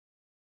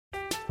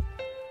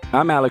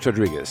I'm Alex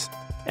Rodriguez.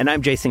 And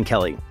I'm Jason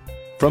Kelly.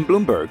 From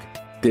Bloomberg,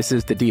 this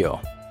is The Deal.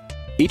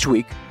 Each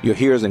week, you'll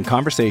hear us in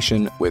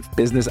conversation with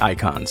business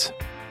icons.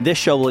 This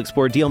show will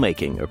explore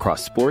deal-making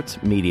across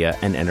sports, media,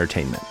 and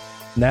entertainment.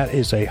 That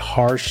is a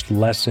harsh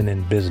lesson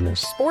in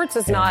business. Sports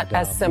is not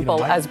as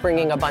simple as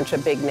bringing a bunch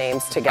of big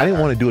names together. I didn't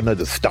want to do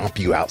another stomp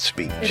you out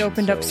speech. It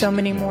opened up so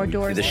many more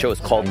doors. The show is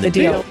called The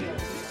Deal.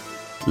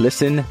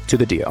 Listen to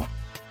The Deal.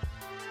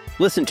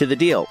 Listen to The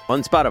Deal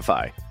on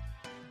Spotify.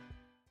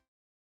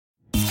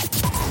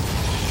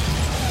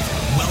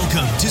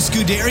 Welcome to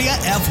Scuderia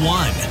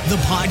F1, the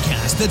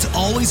podcast that's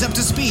always up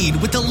to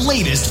speed with the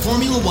latest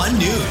Formula One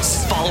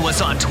news. Follow us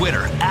on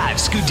Twitter at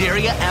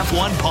Scuderia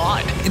F1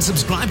 Pod and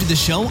subscribe to the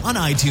show on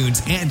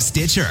iTunes and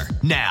Stitcher.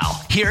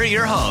 Now, here are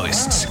your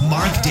hosts,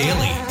 Mark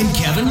Daly and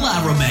Kevin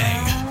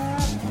Laramee.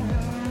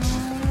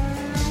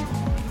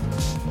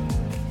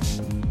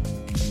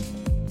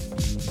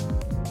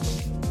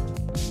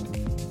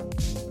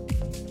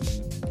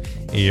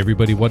 Hey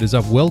everybody, what is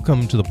up?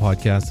 Welcome to the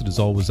podcast that is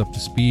always up to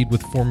speed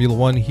with Formula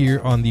One here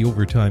on the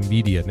Overtime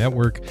Media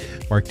Network.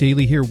 Mark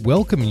Daly here,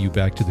 welcoming you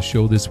back to the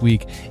show this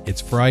week.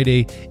 It's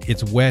Friday,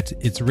 it's wet,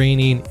 it's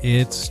raining,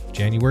 it's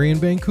January in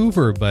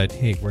Vancouver, but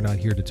hey, we're not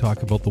here to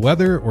talk about the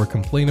weather or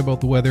complain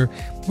about the weather.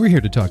 We're here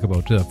to talk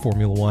about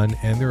Formula One,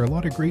 and there are a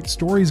lot of great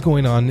stories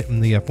going on in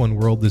the F1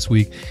 world this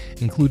week,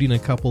 including a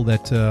couple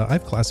that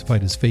I've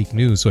classified as fake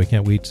news, so I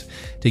can't wait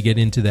to get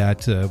into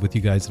that with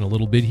you guys in a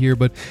little bit here,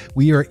 but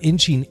we are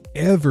inching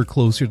ever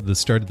closer to the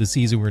start of the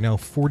season. We're now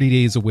 40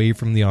 days away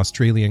from the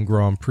Australian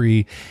Grand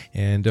Prix.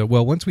 And,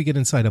 well, once we get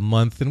inside a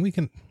month, then we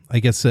can,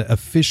 I guess,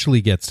 officially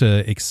get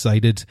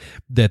excited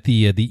that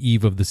the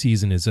eve of the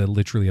season is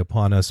literally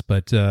upon us.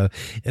 But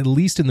at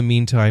least in the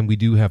meantime, we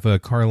do have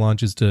car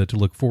launches to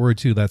look forward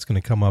to. That's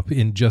going to come up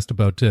in just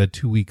about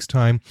 2 weeks'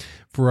 time.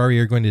 Ferrari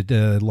are going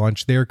to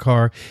launch their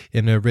car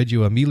in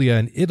Reggio Emilia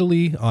in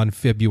Italy on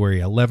February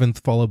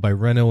 11th, followed by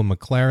Renault and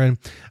McLaren.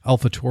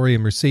 AlphaTauri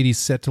and Mercedes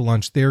set to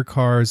launch their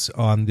cars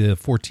on the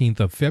 14th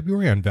of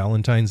February on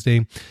Valentine's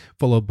Day,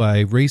 followed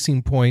by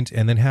Racing Point,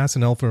 and then Haas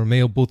and Alfa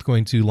Romeo both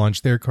going to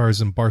launch their cars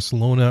in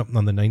Barcelona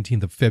on the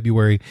 19th of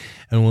February,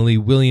 and only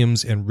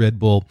Williams and Red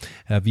Bull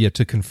have yet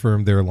to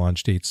confirm their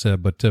launch dates.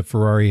 But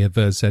Ferrari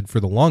have said for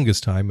the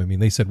longest time, I mean,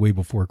 they said way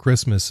before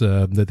Christmas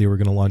that they were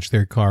going to launch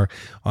their car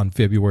on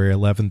February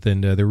 11th,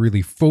 and they're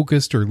really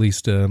focused, or at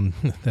least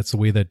that's the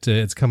way that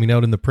it's coming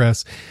out in the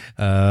press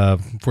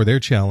for their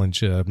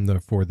challenge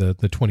for the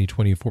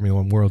 2020 Formula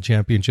One World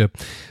Championship.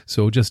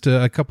 So just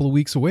a couple of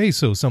weeks away,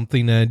 so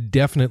something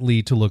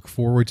definitely to look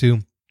forward to.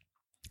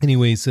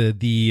 Anyways,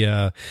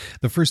 the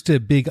first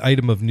big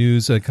item of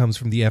news comes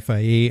from the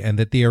FIA, and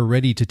that they are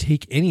ready to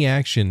take any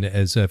action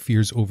as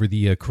fears over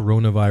the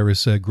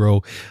coronavirus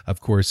grow. Of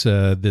course,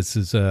 this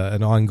is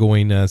an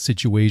ongoing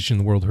situation.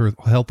 The World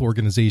Health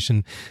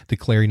Organization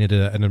declaring it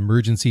an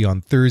emergency on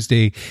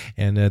Thursday,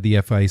 and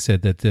the FIA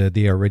said that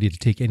they are ready to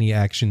take any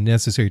action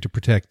necessary to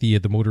protect the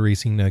motor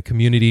racing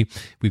community.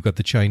 We've got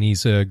the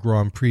Chinese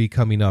Grand Prix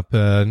coming up.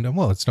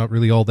 Well, it's not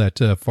really all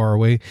that far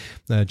away.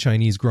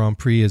 Chinese Grand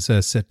Prix is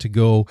set to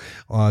go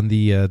on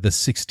the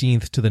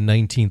 16th to the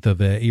 19th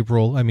of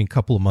April. I mean, a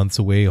couple of months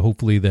away.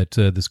 Hopefully that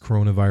this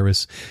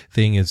coronavirus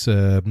thing is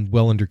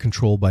well under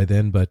control by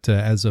then. But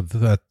as of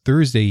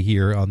Thursday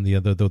here on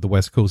the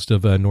west coast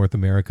of North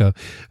America,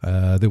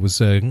 there was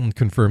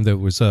confirmed that it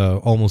was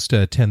almost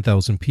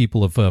 10,000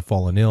 people have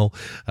fallen ill,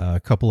 a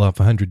couple of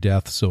 100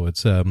 deaths. So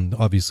it's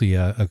obviously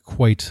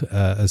quite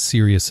a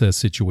serious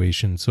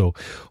situation. So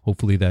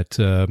hopefully that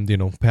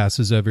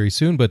passes very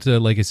soon. But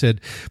like I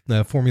said,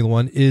 Formula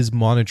One is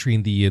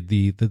monitoring the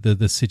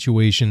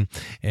situation,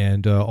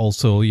 and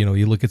also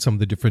you look at some of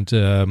the different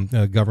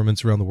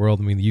governments around the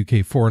world. I mean, the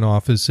UK Foreign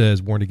Office has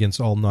warned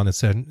against all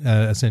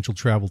non-essential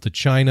travel to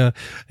China.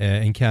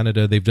 In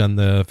Canada,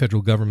 the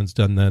federal government's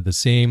done the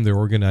same. They're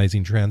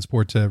organizing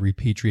transport to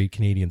repatriate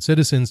Canadian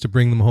citizens to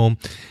bring them home.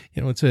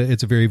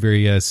 It's a very,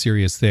 very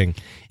serious thing.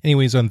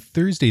 Anyways, on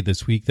Thursday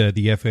this week,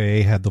 the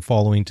FAA had the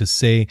following to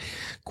say,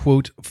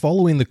 quote,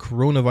 following the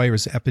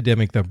coronavirus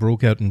epidemic that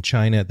broke out in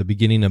China at the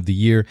beginning of the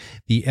year,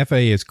 the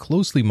FAA is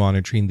closely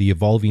monitoring the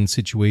evolving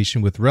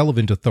situation with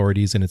relevant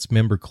authorities and its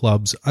member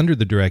clubs under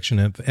the direction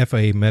of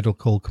FIA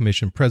Medical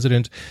Commission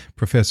President,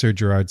 Professor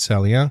Gerard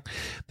Sallian.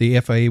 The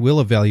FIA will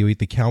evaluate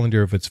the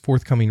calendar of its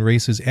forthcoming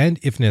races and,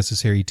 if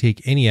necessary,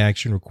 take any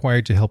action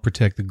required to help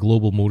protect the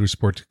global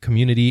motorsport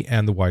community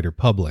and the wider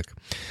public.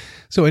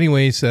 So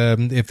anyways,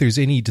 if there's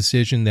any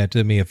decision that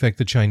may affect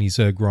the Chinese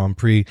Grand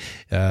Prix,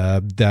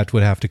 that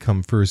would have to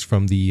come first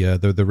from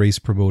the race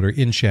promoter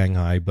in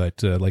Shanghai.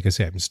 But like I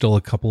said, I'm still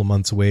a couple of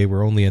months away.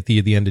 We're only at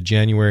the end of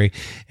January,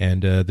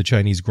 and the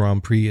Chinese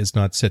Grand Prix is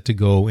not set to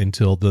go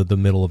until the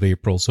middle of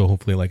April. So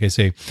hopefully, like I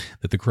say,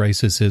 that the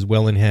crisis is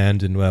well in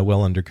hand and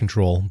well under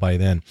control by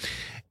then.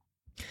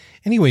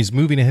 Anyways,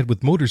 moving ahead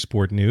with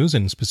motorsport news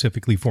and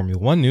specifically Formula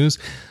One news,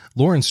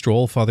 Lawrence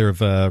Stroll, father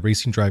of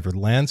racing driver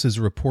Lance, is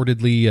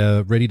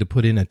reportedly ready to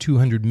put in a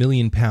 £200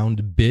 million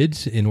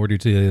bid in order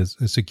to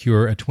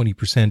secure a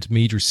 20%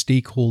 major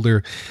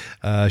stakeholder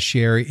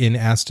share in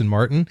Aston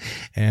Martin,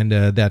 and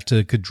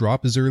that could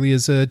drop as early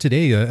as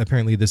today.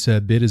 Apparently, this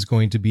bid is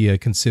going to be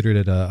considered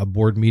at a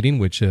board meeting,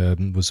 which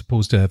was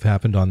supposed to have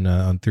happened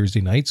on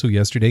Thursday night, so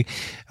yesterday.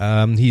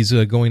 He's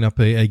going up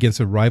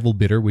against a rival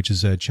bidder, which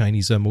is a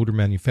Chinese motor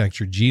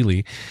manufacturer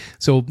Geely.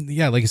 So,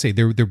 yeah, like I say,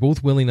 they're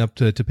both willing up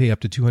to pay up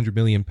to £200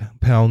 million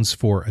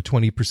for a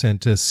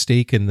 20%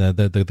 stake in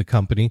the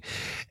company,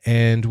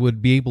 and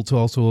would be able to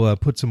also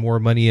put some more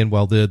money in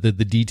while the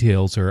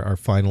details are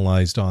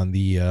finalized on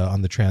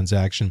the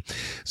transaction.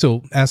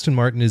 So Aston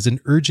Martin is in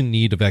urgent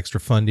need of extra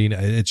funding.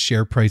 Its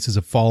share prices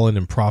have fallen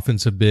and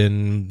profits have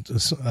been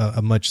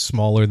much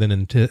smaller than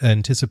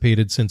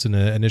anticipated since an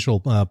initial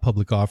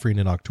public offering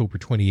in October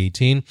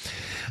 2018,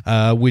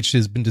 which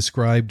has been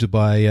described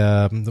by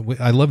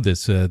I love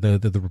this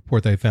the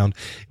report that I found.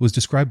 It was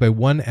described by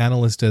one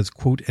analyst as,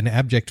 quote, an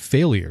abject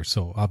failure.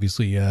 So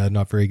obviously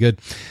not very good.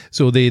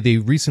 So they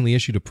recently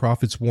issued a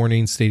profits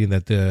warning stating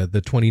that the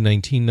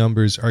 2019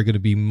 numbers are going to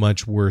be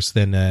much worse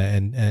than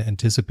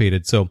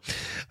anticipated. So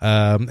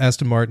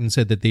Aston Martin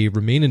said that they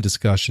remain in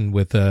discussion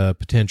with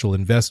potential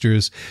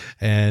investors,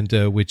 and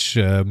which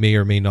may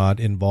or may not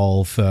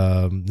involve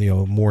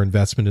more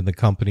investment in the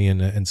company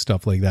and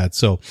stuff like that.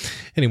 So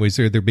anyways,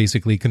 they're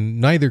basically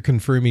neither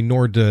confirming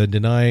nor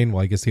denying.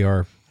 Well, I guess they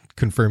are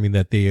confirming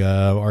that they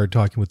are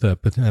talking with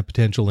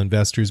potential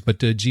investors, but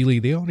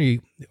Geely, they only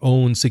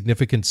own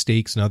significant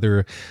stakes in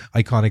other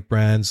iconic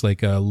brands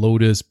like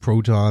Lotus,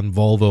 Proton,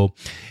 Volvo,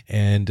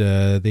 and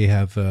they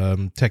have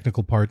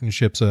technical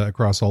partnerships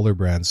across all their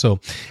brands. So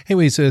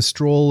anyways,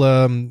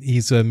 Stroll,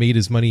 he's made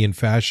his money in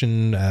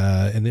fashion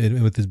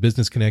and with his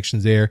business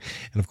connections there,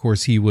 and of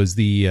course he was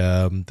the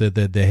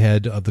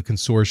head of the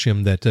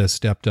consortium that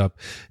stepped up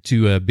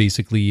to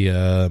basically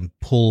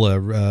pull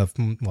I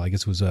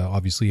guess it was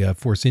obviously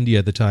Force India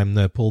at the time,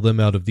 pull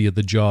them out of the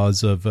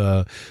jaws of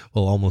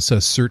almost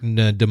a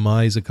certain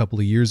demise a couple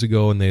of years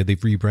ago, and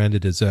they've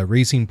rebranded as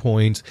Racing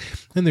Point,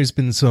 and there's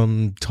been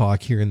some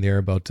talk here and there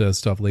about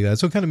stuff like that.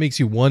 So it kind of makes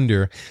you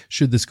wonder,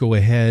 should this go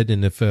ahead,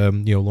 and if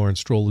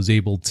Lawrence Stroll is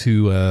able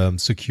to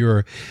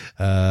secure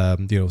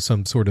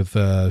some sort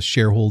of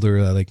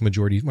shareholder, like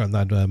majority, well,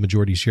 not a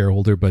majority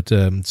shareholder, but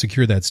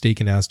secure that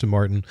stake in Aston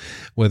Martin,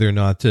 whether or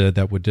not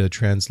that would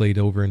translate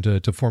over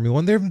into Formula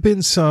One. There have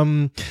been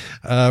some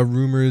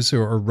rumors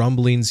or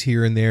rumblings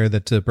here and there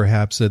that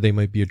perhaps they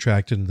might be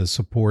attracted to the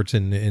support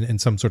in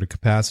some sort of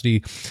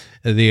capacity.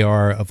 They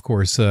are, of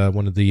course,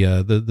 one of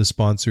the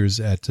sponsors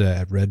at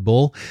Red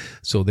Bull,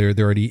 so there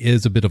already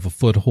is a bit of a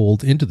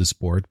foothold into the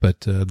sport. But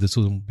this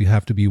will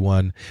have to be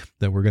one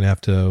that we're going to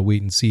have to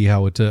wait and see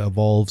how it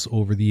evolves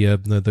over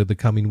the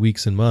coming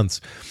weeks and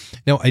months.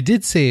 Now, I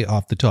did say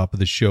off the top of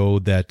the show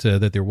that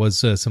there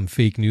was some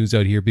fake news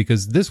out here,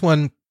 because this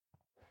one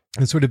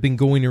has sort of been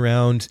going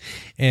around,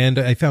 and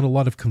I found a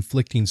lot of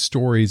conflicting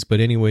stories. But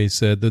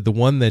anyways, the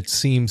one that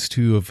seems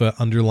to have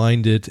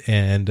underlined it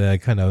and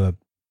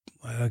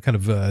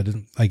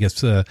I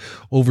guess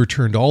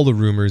overturned all the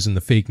rumors and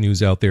the fake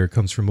news out there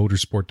comes from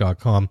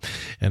motorsport.com,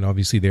 and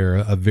obviously they're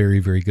a very,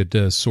 very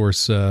good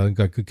source,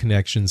 got good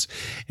connections.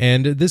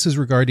 And this is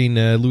regarding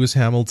Lewis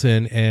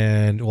Hamilton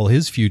and, well,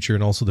 his future,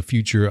 and also the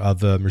future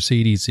of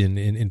Mercedes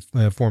in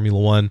Formula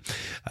One.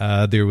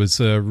 There was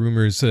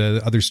rumors,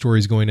 other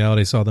stories going out.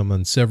 I saw them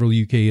on several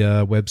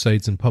UK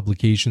websites and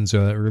publications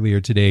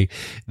earlier today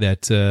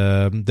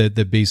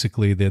that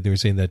basically they were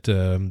saying that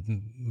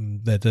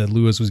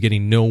Lewis was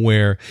getting nowhere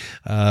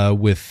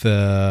with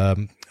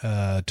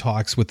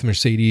talks with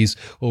Mercedes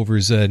over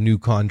his new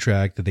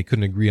contract, that they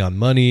couldn't agree on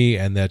money,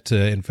 and that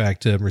in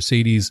fact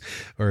Mercedes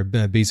are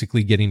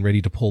basically getting ready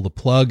to pull the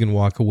plug and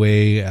walk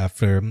away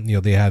after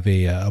they have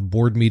a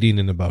board meeting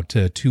in about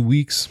 2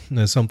 weeks,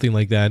 something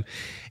like that.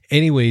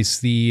 Anyways,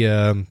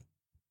 the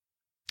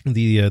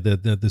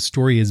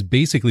story has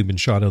basically been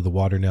shot out of the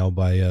water now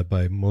by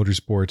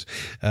Motorsport,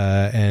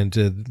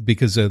 and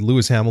because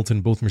Lewis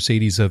Hamilton, both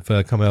Mercedes have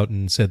come out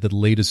and said that the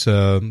latest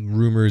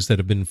rumors that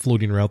have been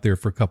floating around there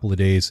for a couple of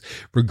days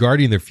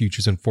regarding their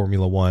futures in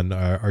Formula One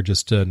are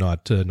just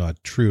not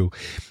true.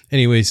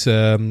 Anyways,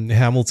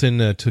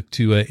 Hamilton took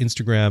to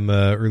Instagram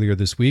earlier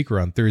this week, or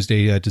on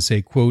Thursday, to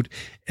say, quote,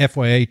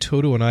 "FYI,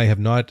 Toto and I have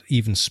not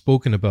even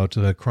spoken about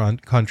a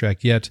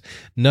contract yet.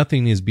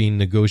 Nothing is being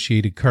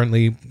negotiated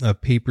currently.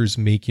 Papers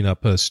making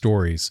up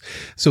stories."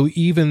 So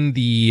even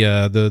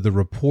the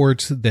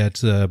report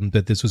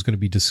that this was going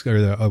to be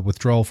a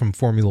withdrawal from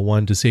Formula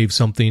One to save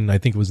something, I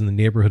think it was in the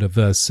neighborhood of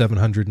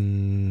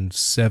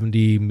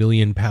 £770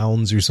 million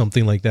or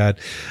something like that,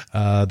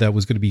 that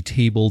was going to be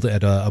tabled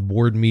at a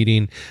board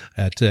meeting.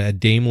 at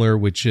Daimler,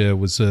 which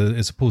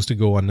is supposed to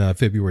go on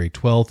February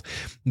 12th.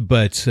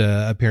 But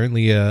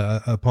apparently,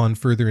 upon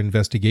further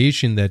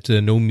investigation, that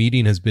no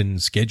meeting has been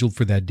scheduled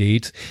for that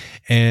date.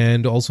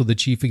 And also the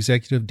chief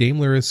executive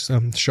Daimler has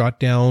shot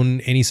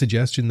down any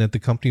suggestion that the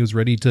company was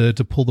ready to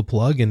pull the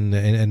plug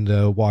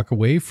and walk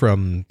away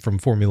from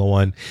Formula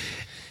One.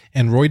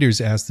 And Reuters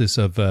asked this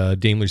of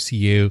Daimler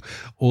CEO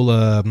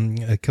Ola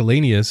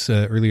Källenius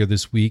earlier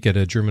this week at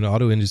a German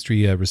auto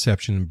industry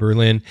reception in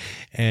Berlin,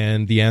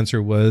 and the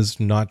answer was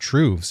not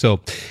true.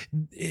 So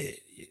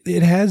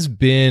it has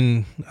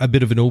been a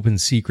bit of an open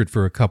secret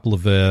for a couple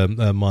of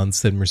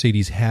months that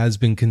Mercedes has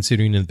been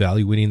considering and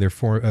evaluating their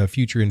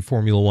future in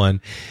Formula One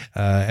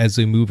as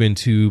they move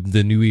into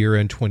the new era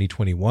in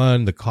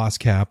 2021, the cost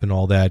cap and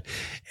all that.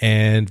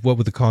 And what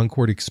with the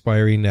Concorde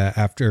expiring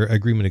after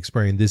agreement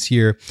expiring this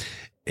year,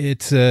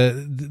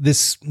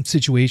 this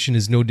situation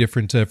is no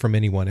different from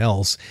anyone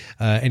else.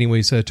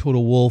 Anyways, Toto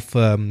Wolff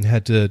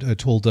had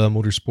told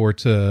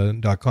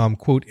motorsport.com,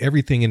 quote,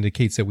 "Everything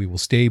indicates that we will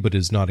stay, but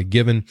is not a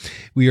given.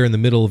 We are in the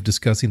middle of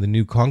discussing the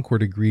new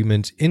Concorde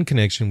agreement in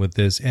connection with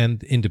this,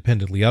 and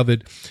independently of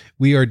it,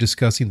 we are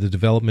discussing the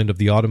development of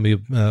the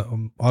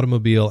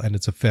automobile and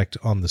its effect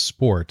on the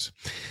sport."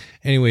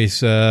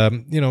 Anyways,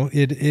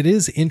 it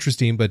is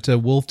interesting, but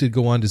Wolff did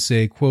go on to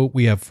say, quote,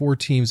 "We have 4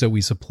 teams that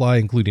we supply,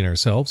 including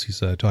ourselves."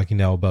 He's talking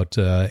now about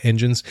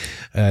engines.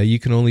 "You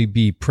can only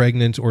be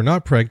pregnant or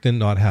not pregnant,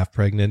 not half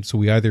pregnant. So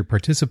we either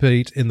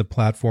participate in the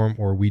platform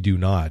or we do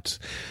not."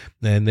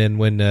 And then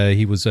when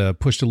he was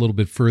pushed a little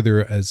bit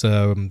further as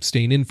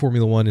staying in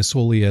Formula One is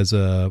solely as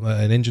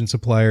an engine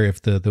supplier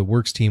if the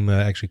works team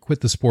actually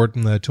quit the sport,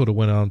 and Toto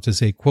went on to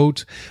say,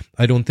 quote,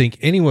 "I don't think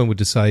anyone would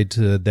decide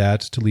to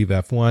leave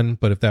F1,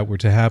 but if that were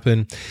to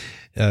happen,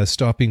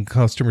 stopping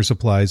customer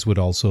supplies would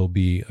also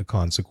be a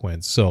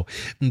consequence." So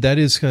that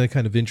is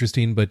kind of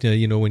interesting. But,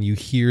 when you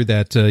hear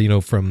that,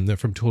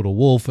 from Toto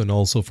Wolff and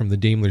also from the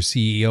Daimler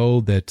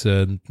CEO that,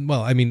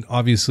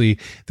 obviously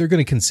they're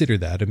going to consider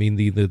that. I mean,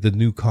 the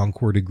new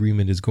Concorde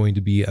agreement is going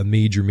to be a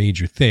major,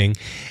 major thing.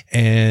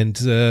 And,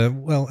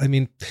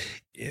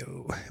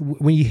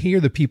 when you hear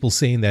the people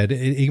saying that,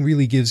 it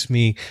really gives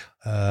me,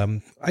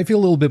 I feel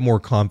a little bit more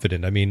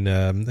confident. I mean,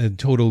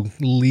 Toto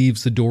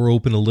leaves the door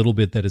open a little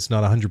bit that it's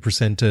not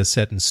 100%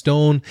 set in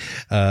stone.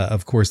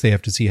 Of course, they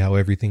have to see how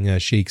everything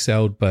shakes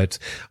out. But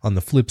on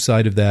the flip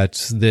side of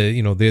that,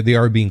 they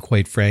are being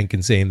quite frank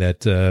and saying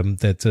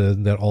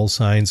that all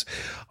signs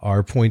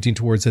are pointing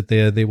towards that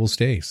they will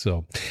stay.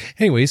 So,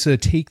 anyways,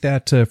 take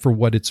that for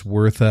what it's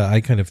worth.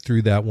 I kind of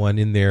threw that one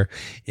in there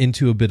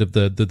into a bit of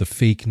the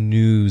fake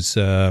news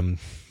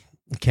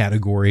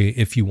category,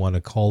 if you want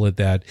to call it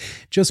that,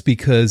 just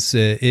because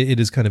it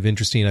is kind of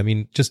interesting. I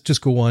mean,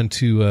 just go on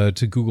to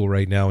Google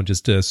right now and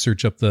just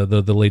search up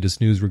the latest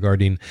news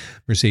regarding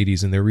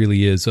Mercedes, and there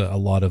really is a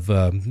lot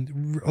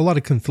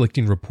of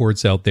conflicting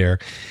reports out there,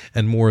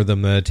 and more of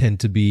them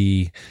tend to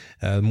be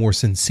more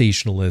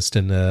sensationalist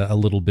and a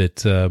little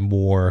bit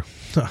more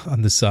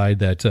on the side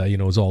that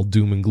is all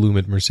doom and gloom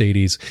at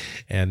Mercedes,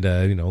 and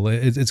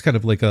it's kind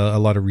of like a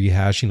lot of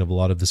rehashing of a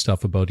lot of the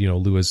stuff about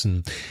Lewis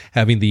and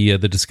having the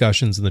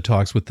discussions and the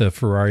talks with the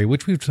Ferrari,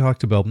 which we've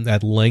talked about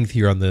at length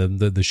here on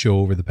the show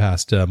over the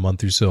past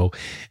month or so,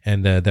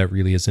 and that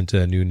really isn't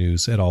new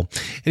news at all.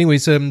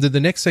 Anyways, the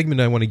next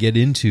segment I want to get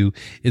into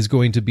is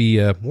going to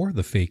be more of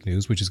the fake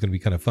news, which is going to be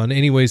kind of fun.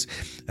 Anyways,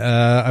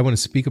 I want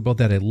to speak about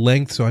that at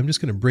length, so I'm just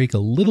going to break a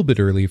little bit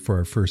early for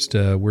our first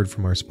word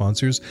from our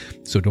sponsors,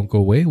 so don't go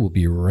away. We'll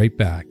be right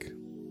back.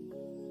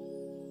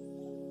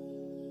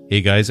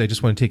 Hey guys, I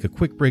just want to take a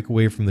quick break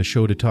away from the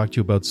show to talk to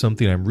you about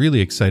something I'm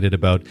really excited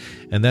about,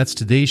 and that's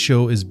today's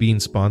show is being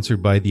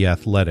sponsored by The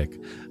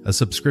Athletic, a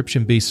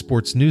subscription-based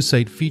sports news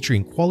site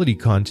featuring quality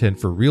content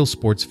for real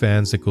sports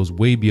fans that goes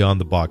way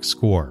beyond the box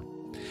score.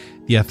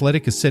 The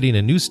Athletic is setting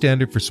a new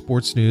standard for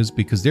sports news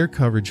because their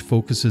coverage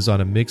focuses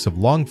on a mix of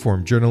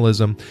long-form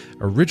journalism,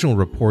 original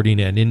reporting,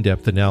 and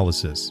in-depth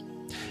analysis.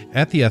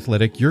 At The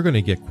Athletic, you're going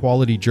to get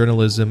quality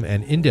journalism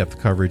and in-depth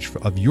coverage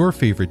of your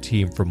favorite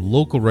team from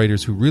local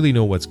writers who really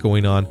know what's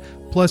going on.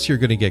 Plus, you're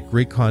going to get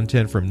great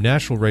content from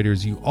national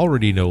writers you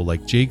already know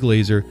like Jay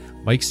Glazer,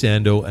 Mike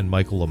Sando, and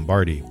Michael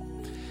Lombardi.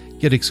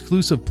 Get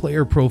exclusive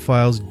player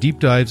profiles, deep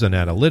dives on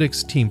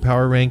analytics, team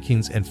power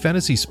rankings, and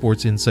fantasy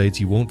sports insights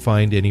you won't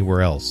find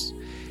anywhere else.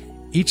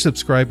 Each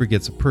subscriber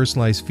gets a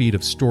personalized feed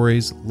of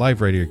stories, live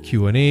writer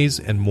Q&As,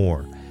 and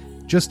more.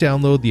 Just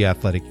download the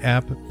Athletic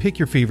app, pick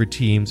your favorite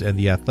teams, and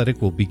The Athletic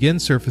will begin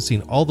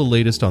surfacing all the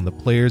latest on the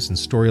players and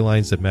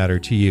storylines that matter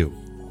to you.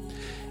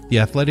 The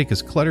Athletic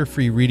is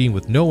clutter-free reading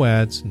with no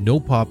ads, no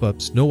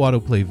pop-ups, no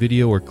autoplay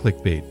video or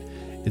clickbait.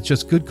 It's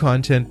just good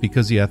content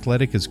because The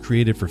Athletic is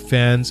created for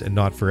fans and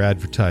not for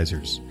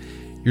advertisers.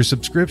 Your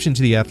subscription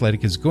to The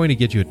Athletic is going to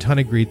get you a ton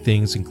of great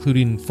things,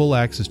 including full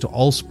access to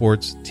all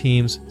sports,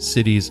 teams,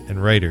 cities,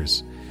 and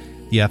writers.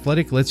 The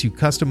Athletic lets you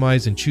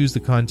customize and choose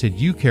the content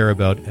you care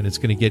about, and it's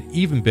going to get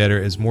even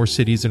better as more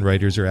cities and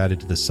writers are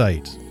added to the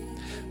site.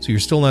 So you're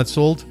still not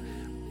sold?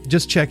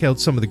 Just check out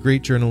some of the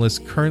great journalists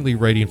currently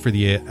writing for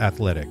The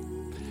Athletic.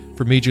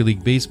 For Major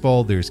League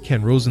Baseball, there's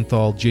Ken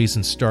Rosenthal,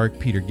 Jason Stark,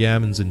 Peter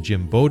Gammons, and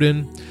Jim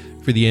Bowden.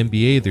 For the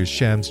NBA, there's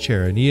Shams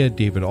Charania,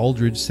 David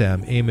Aldridge,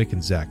 Sam Amick,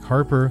 and Zach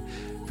Harper.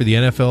 For the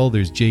NFL,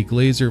 there's Jay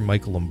Glazer,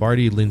 Michael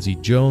Lombardi, Lindsey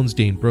Jones,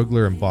 Dane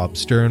Brugler, and Bob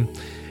Stern.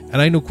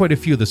 And I know quite a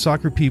few of the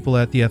soccer people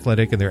at The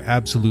Athletic, and they're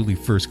absolutely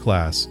first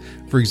class.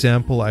 For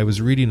example, I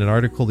was reading an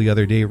article the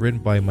other day written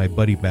by my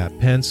buddy Matt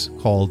Pence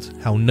called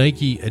How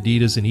Nike,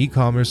 Adidas, and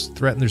E-commerce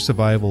Threaten Their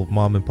Survival of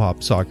Mom and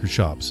Pop Soccer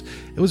Shops.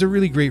 It was a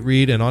really great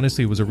read, and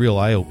honestly, it was a real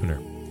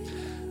eye-opener.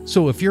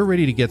 So if you're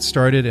ready to get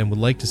started and would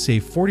like to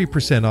save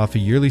 40% off a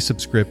yearly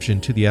subscription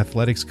to The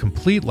Athletic's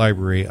complete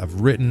library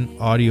of written,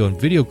 audio,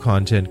 and video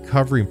content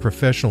covering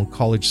professional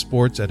college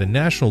sports at a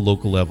national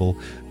local level,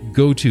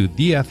 go to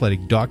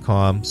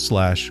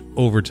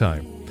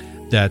theathletic.com/overtime.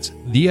 That's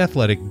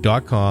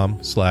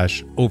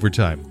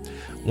theathletic.com/overtime.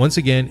 Once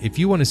again, if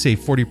you want to save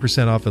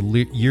 40% off a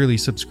yearly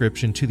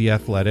subscription to The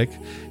Athletic,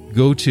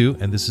 go to,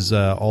 and this is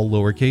all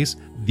lowercase,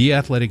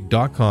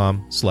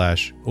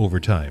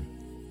 theathletic.com/overtime.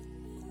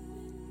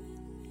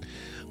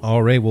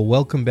 All right, well,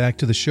 welcome back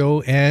to the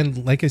show.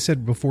 And like I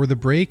said before the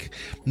break,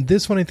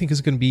 this one I think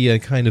is going to be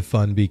kind of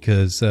fun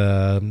because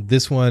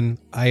this one,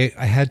 I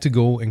had to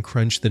go and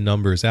crunch the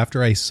numbers.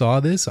 After I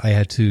saw this, I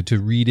had to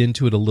read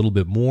into it a little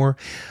bit more.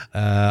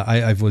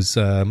 I was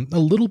a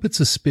little bit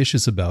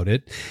suspicious about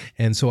it.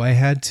 And so I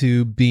had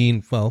to,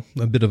 being, well,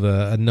 a bit of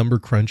a number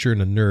cruncher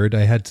and a nerd,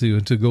 I had to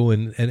go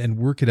and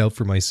work it out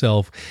for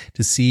myself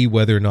to see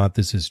whether or not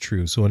this is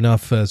true. So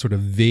enough sort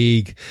of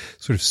vague,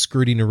 sort of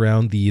skirting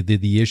around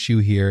the issue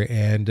here.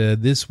 And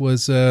this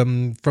was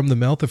from the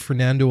mouth of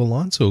Fernando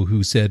Alonso,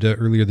 who said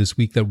earlier this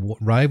week that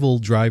rival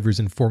drivers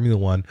in Formula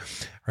One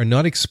are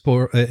not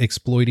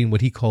exploiting what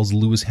he calls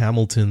Lewis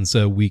Hamilton's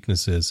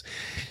weaknesses.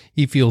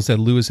 He feels that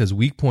Lewis has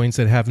weak points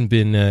that haven't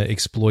been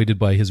exploited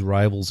by his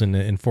rivals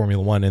in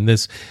Formula One. And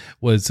this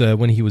was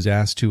when he was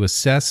asked to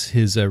assess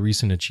his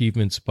recent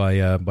achievements by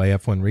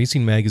F1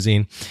 Racing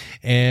Magazine.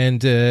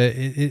 And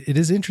it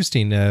is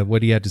interesting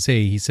what he had to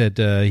say. He said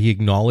he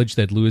acknowledged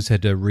that Lewis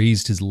had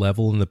raised his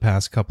level in the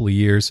past couple of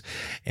years.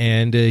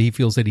 And he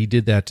feels that he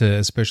did that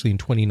especially in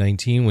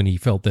 2019 when he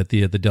felt that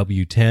the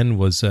W10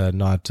 was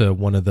not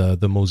one of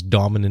the most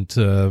dominant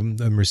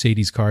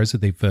Mercedes cars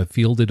that they've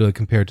fielded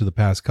compared to the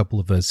past couple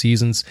of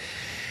seasons.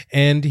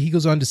 And he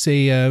goes on to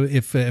say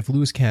if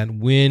Lewis can't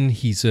win,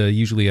 he's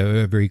usually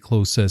a very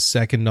close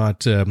second,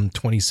 not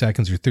 20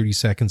 seconds or 30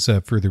 seconds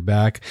further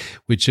back,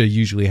 which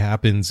usually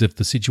happens if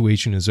the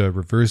situation is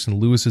reversed and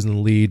Lewis is in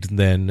the lead.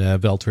 Then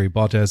Valtteri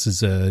Bottas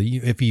is,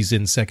 if he's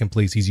in second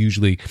place, he's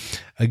usually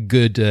a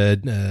good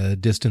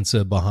distance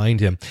behind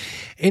him.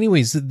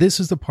 Anyways, this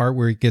is the part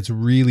where it gets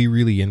really,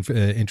 really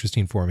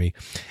interesting for me.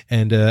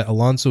 And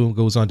Alonso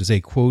goes on to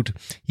say, quote,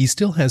 he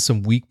still has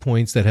some weak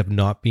points that have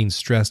not been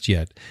stressed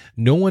yet.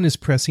 No one is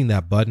pressing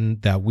that button,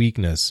 that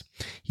weakness.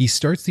 He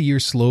starts the year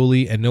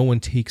slowly and no one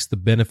takes the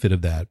benefit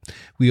of that.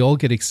 We all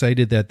get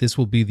excited that this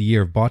will be the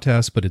year of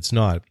Bottas, but it's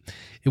not.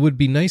 It would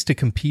be nice to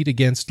compete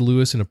against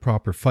Lewis in a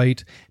proper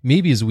fight.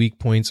 Maybe his weak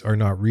points are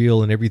not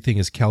real and everything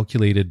is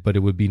calculated, but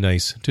it would be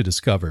nice to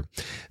discover.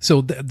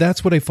 So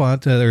that's what I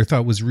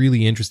thought was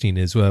really interesting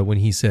is when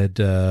he said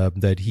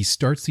that he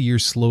starts the year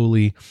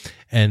slowly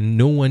and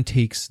no one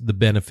takes the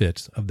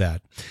benefit of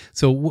that.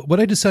 So what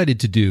I decided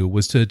to do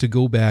was to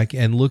go back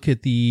and look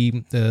at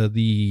the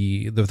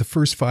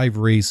first 5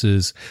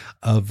 races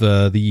of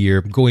the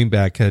year, going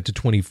back to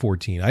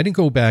 2014. I didn't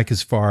go back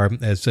as far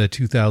as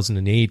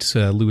 2008,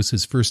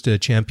 Lewis's first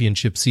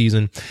championship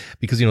season,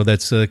 because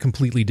that's a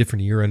completely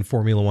different era in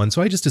Formula One.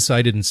 So I just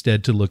decided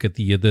instead to look at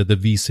the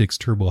V6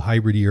 turbo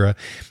hybrid era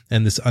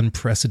and this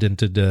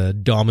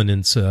unprecedented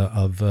dominance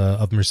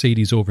of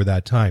Mercedes over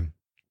that time.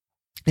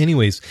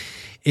 Anyways,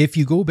 if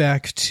you go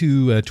back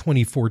to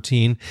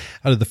 2014,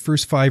 out of the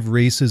first 5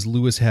 races,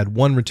 Lewis had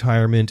 1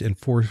 retirement and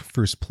 4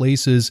 first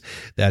places.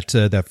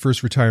 That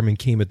first retirement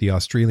came at the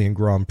Australian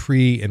Grand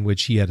Prix, in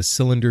which he had a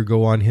cylinder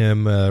go on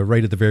him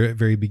right at the very,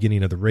 very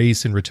beginning of the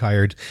race and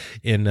retired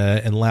in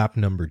lap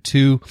number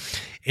 2.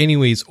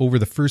 Anyways, over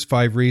the first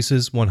 5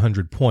 races,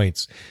 100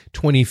 points.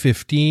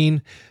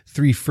 2015,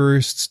 3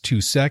 firsts,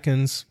 2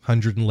 seconds,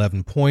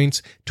 111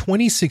 points.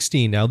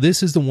 2016, now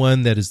this is the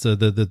one that is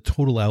the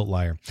total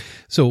outlier.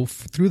 So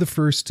through the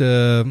first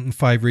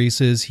 5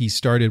 races, he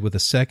started with a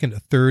second, a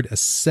third, a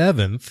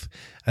 7th,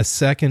 a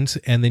second,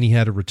 and then he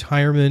had a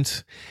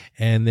retirement,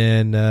 and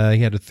then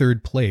he had a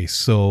 3rd place.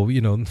 So,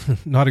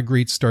 not a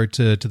great start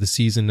to the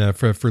season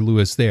for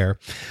Lewis there.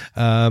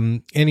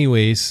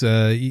 Anyways,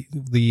 the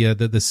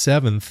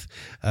 7th,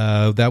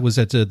 that was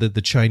at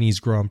the Chinese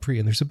Grand Prix,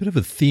 and there's a bit of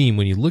a theme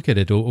when you look at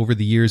it over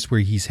the years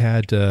where he's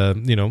had,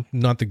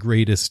 not the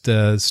greatest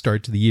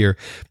start to the year.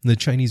 The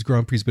Chinese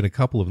Grand Prix has been a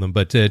couple of them,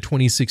 but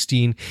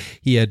 2016,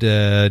 he had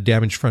a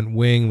damaged front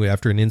wing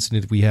after an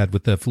incident we had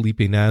with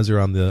Felipe Nasr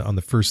on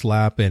the first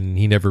lap. and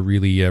he never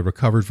really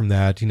recovered from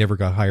that. He never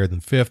got higher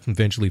than 5th,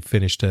 eventually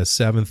finished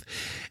 7th.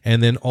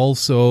 And then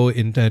also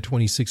in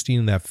 2016,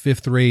 in that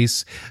 5th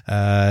race,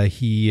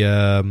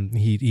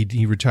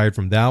 he retired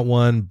from that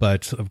one.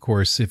 But of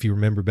course, if you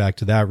remember back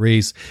to that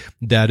race,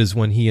 that is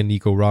when he and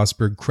Nico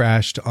Rosberg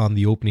crashed on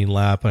the opening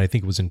lap. And I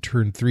think it was in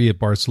turn 3 at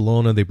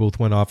Barcelona. They both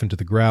went off into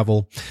the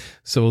gravel.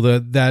 So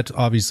that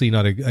obviously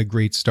not a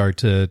great start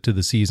to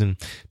the season.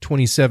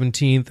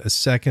 2017, a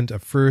 2nd, a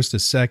 1st, a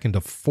 2nd,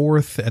 a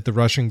 4th at the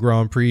Russian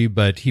Grand Prix,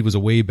 but he was a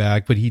way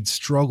back, but he'd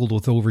struggled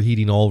with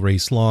overheating all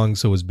race long.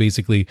 So it was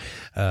basically,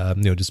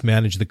 just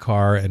manage the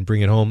car and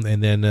bring it home.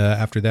 And then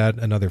after that,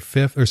 another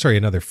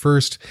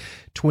 1st,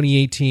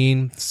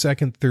 2018,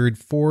 2nd,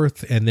 3rd,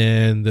 4th, and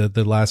then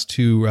the last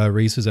 2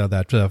 races out of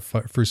that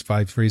first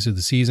 5 races of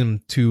the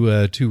season,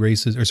 2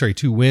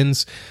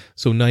 wins,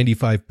 so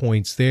 95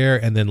 points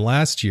there. And then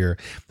last year,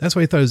 that's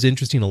why I thought it was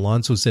interesting.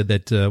 Alonso said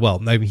that,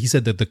 he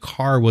said that the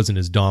car wasn't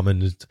as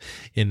dominant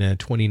in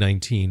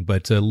 2019,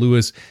 but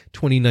Lewis,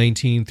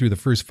 2019 through the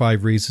first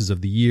 5 races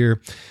of the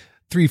year,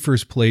 3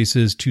 first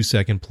places, 2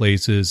 second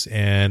places,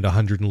 and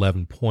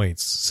 111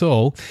 points.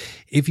 So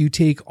if you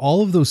take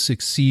all of those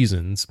 6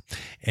 seasons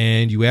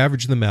and you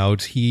average them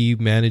out, he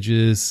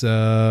manages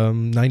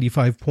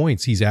 95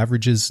 points. He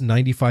averages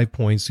 95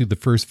 points through the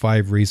first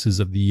 5 races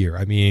of the year.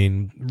 I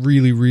mean,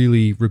 really,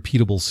 really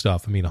repeatable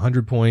stuff. I mean,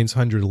 100 points,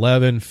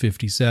 111,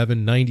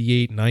 57,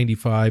 98,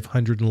 95,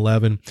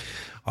 111.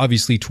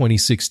 Obviously,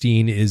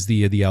 2016 is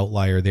the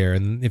outlier there.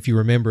 And if you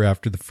remember,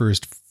 after the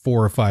first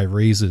 4 or 5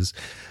 races,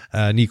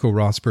 Nico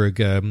Rosberg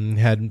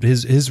had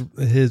his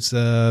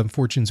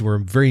fortunes were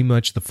very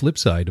much the flip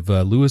side of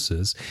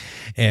Lewis's,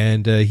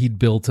 and he'd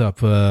built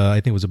up I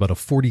think it was about a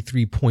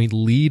 43-point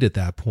lead at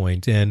that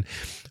point. And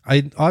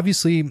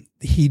obviously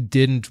he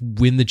didn't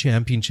win the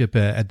championship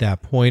at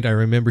that point. I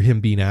remember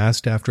him being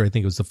asked after, I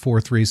think it was the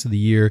 4th race of the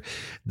year,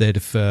 that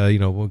if,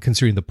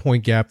 considering the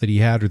point gap that he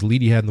had or the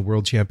lead he had in the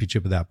world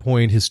championship at that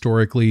point,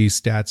 historically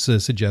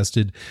stats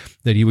suggested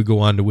that he would go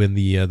on to win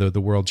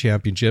the world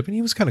championship. And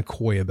he was kind of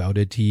coy about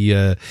it. He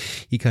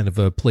kind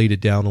of played it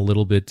down a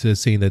little bit,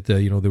 saying that,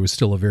 there was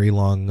still a very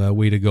long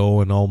way to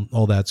go and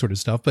all that sort of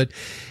stuff. But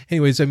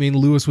anyways, I mean,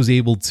 Lewis was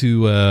able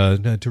to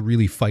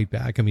really fight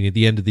back. I mean, at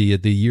the end of the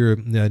year,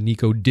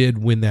 Nico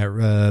did win that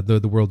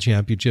the world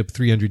championship,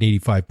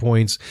 385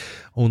 points,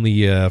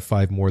 only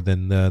 5 more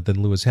than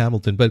Lewis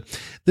Hamilton. But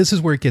this is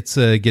where it gets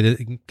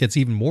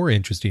even more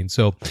interesting.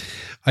 So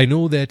I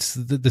know that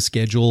the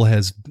schedule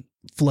has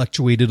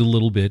fluctuated a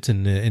little bit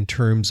in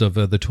terms of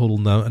the total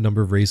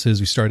number of races.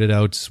 We started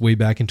out way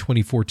back in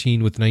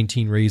 2014 with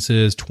 19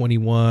 races,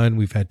 21.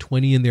 We've had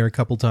 20 in there a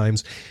couple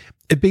times.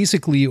 It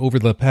basically, over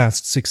the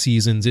past 6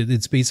 seasons,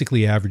 it's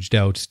basically averaged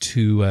out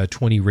to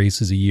 20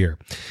 races a year.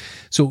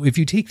 So if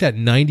you take that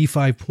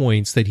 95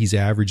 points that he's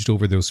averaged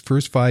over those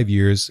first 5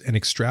 years and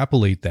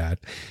extrapolate that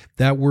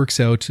works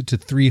out to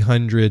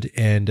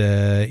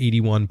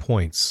 381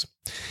 points.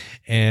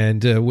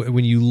 And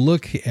when you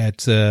look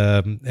at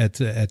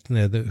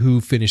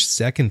who finished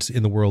second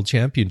in the world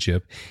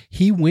championship,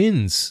 he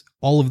wins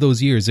all of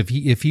those years. If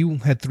he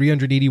had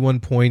 381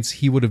 points,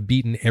 he would have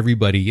beaten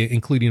everybody,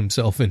 including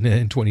himself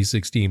in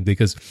 2016,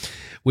 because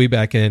way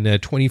back in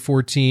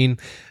 2014,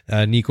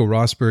 Nico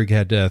Rosberg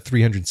had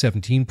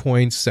 317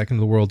 points, second in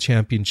the world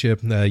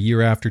championship.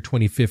 Year after,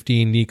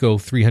 2015, Nico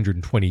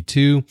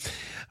 322.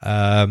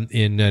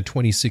 In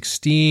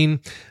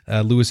 2016,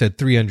 Lewis had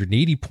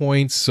 380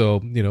 points, so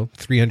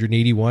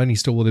 381. He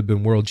still would have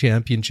been world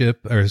champion.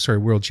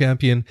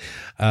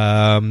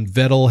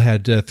 Vettel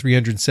had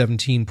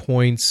 317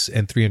 points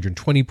and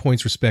 320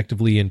 points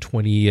respectively in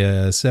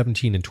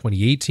 2017 and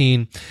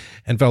 2018,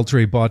 and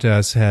Valtteri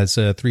Bottas has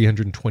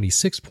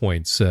 326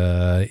 points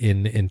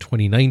in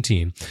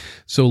 2019.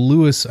 So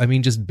Lewis, I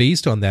mean, just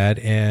based on that,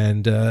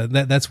 and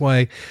that's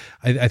why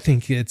I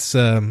think it's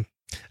a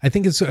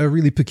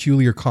really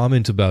peculiar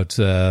comment about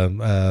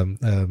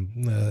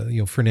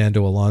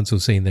Fernando Alonso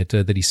saying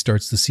that he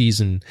starts the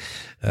season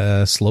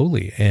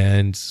slowly.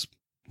 And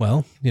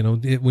well,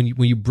 when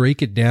you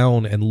break it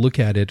down and look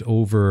at it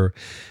over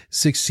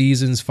 6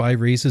 seasons,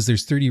 5 races,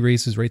 there's 30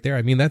 races right there.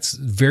 I mean, that's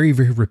very,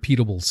 very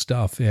repeatable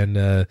stuff. And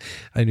I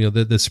know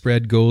that the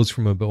spread goes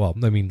from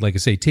like I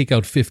say, take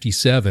out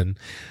 57,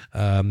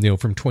 from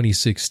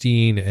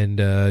 2016, and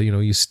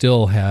you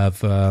still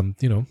have,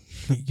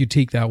 you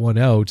take that one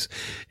out,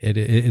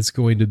 it's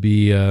going to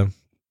be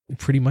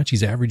pretty much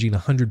he's averaging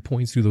 100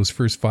 points through those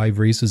first 5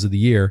 races of the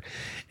year.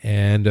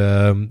 And,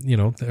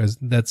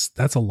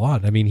 that's a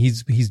lot. I mean,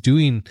 he's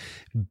doing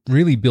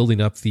really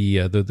building up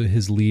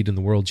his lead in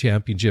the world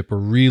championship, or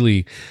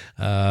really,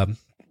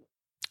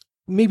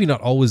 maybe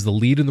not always the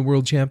lead in the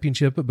World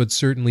Championship, but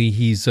certainly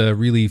he's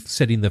really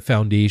setting the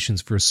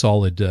foundations for a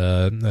solid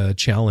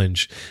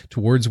challenge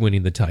towards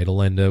winning the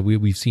title. And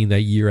we've seen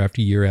that year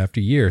after year after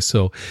year.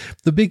 So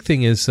the big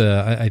thing is,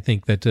 I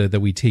think that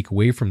we take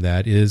away from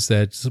that is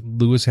that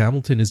Lewis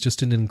Hamilton is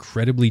just an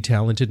incredibly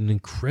talented and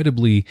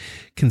incredibly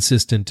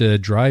consistent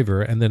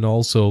driver. And then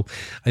also,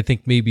 I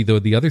think maybe though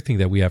the other thing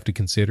that we have to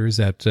consider is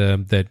that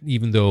that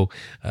even though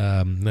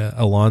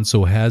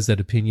Alonso has that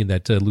opinion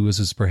that Lewis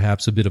is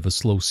perhaps a bit of a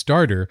slow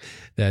starter,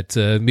 that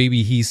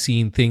maybe he's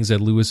seen things that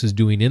Lewis is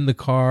doing in the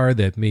car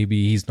that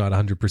maybe he's not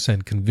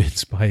 100%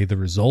 convinced by the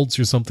results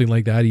or something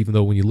like that, even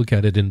though when you look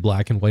at it in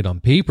black and white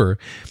on paper,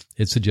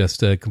 it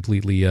suggests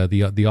completely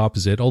the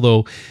opposite.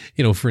 Although,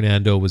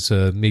 Fernando was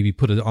maybe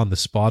put on the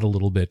spot a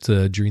little bit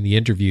during the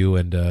interview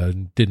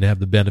and didn't have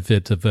the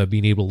benefit of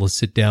being able to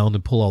sit down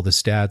and pull all the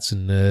stats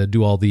and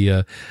do all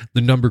the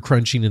number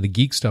crunching and the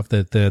geek stuff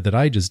that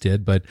I just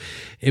did. But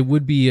it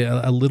would be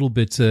a little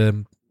bit...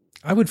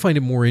 I would find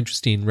it more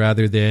interesting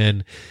rather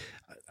than,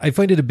 I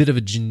find it a bit of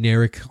a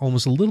generic,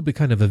 almost a little bit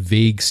kind of a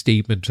vague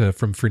statement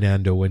from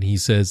Fernando when he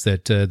says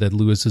that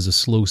Lewis is a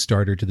slow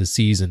starter to the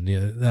season.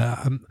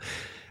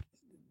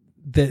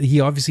 That he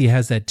obviously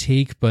has that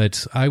take,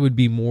 but I would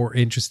be more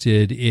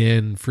interested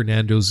in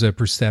Fernando's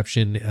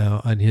perception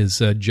on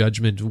his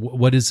judgment.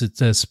 What is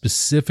it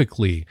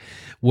specifically?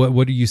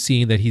 What are you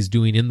seeing that he's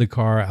doing in the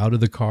car, out of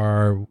the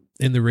car,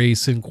 in the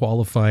race, in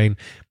qualifying,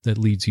 that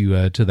leads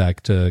you to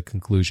that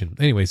conclusion?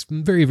 Anyways,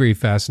 very, very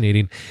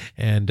fascinating.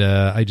 And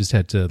I just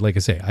had to, like I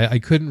say, I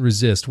couldn't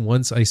resist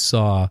once I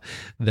saw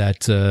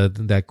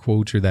that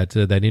quote or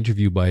that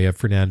interview by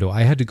Fernando.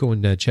 I had to go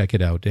and check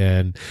it out.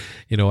 And,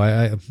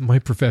 my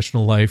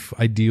professional life,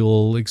 I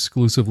deal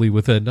exclusively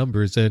with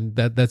numbers. And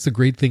that's the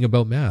great thing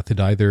about math.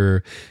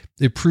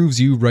 It proves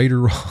you right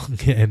or wrong.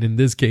 And in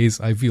this case,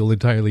 I feel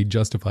entirely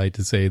justified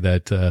to say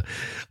that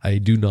I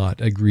do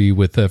not agree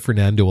with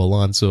Fernando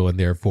Alonso. And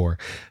therefore,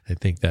 I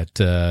think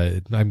that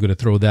I'm going to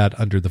throw that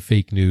under the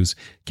fake news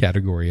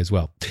category as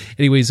well.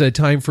 Anyways,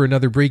 time for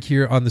another break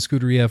here on the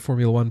Scuderia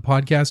Formula One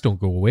podcast. Don't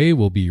go away.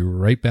 We'll be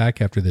right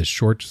back after this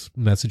short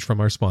message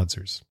from our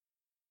sponsors.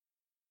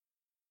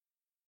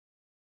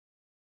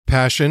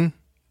 Passion,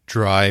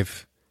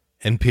 drive,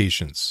 and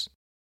patience.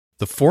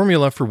 The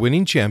formula for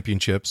winning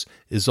championships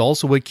is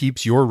also what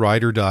keeps your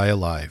ride or die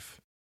alive.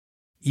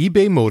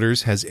 eBay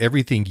Motors has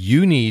everything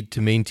you need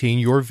to maintain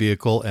your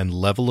vehicle and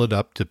level it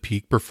up to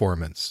peak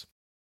performance.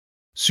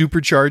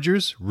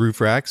 Superchargers, roof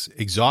racks,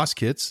 exhaust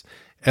kits,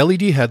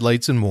 LED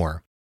headlights, and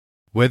more.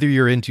 Whether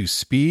you're into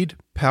speed,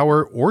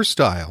 power, or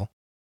style,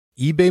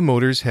 eBay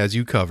Motors has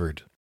you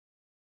covered.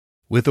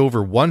 With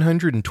over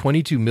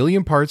 122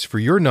 million parts for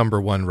your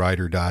number one ride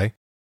or die,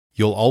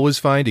 you'll always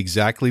find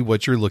exactly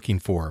what you're looking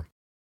for.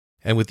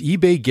 And with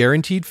eBay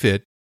Guaranteed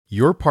Fit,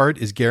 your part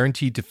is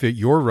guaranteed to fit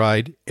your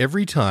ride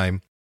every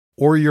time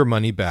or your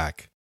money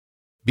back.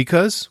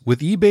 Because with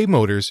eBay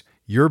Motors,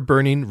 you're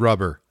burning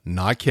rubber,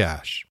 not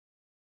cash.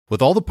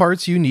 With all the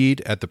parts you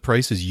need at the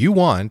prices you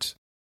want,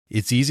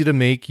 it's easy to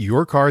make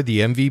your car the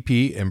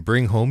MVP and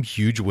bring home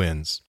huge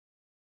wins.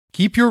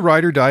 Keep your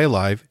ride or die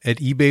alive at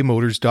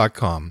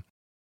ebaymotors.com.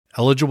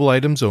 Eligible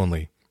items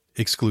only.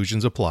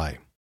 Exclusions apply.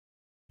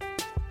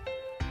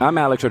 I'm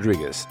Alex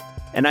Rodriguez.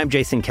 And I'm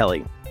Jason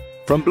Kelly.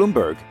 From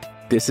Bloomberg,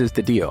 this is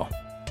The Deal.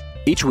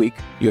 Each week,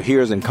 you'll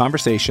hear us in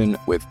conversation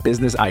with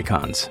business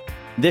icons.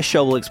 This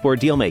show will explore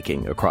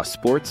deal-making across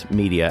sports,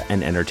 media,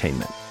 and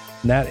entertainment.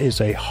 That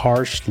is a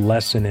harsh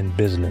lesson in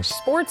business.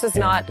 Sports is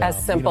not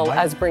as simple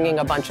as bringing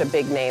a bunch of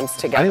big names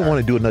together. I didn't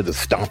want to do another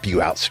stomp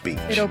you out speech.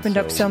 It opened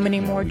up so many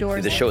more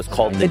doors. The show is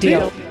called The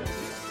Deal.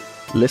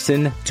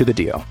 Listen to The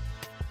Deal.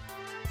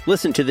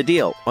 Listen to The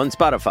Deal on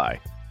Spotify.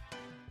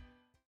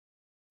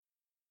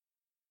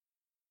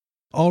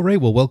 All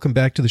right, well, welcome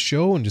back to the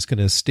show. I'm just going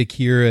to stick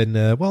here and,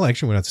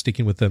 actually, we're not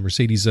sticking with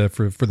Mercedes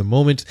for the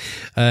moment.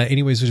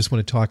 Anyways, I just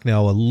want to talk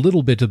now a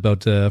little bit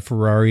about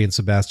Ferrari and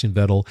Sebastian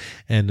Vettel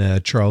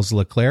and Charles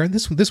Leclerc. And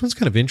this one's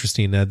kind of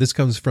interesting. This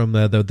comes from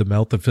the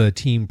mouth of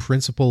team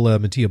principal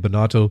Mattia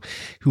Binotto,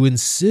 who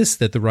insists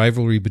that the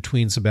rivalry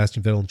between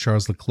Sebastian Vettel and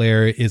Charles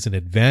Leclerc is an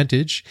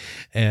advantage.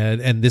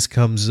 And this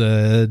comes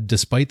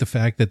despite the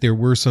fact that there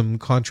were some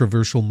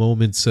controversial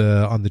moments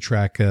on the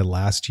track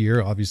last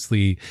year.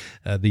 Obviously,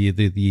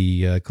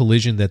 the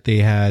collision that they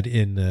had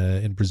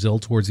in Brazil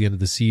towards the end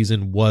of the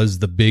season was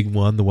the big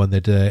one, the one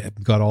that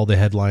got all the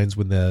headlines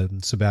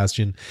when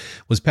Sebastian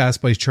was passed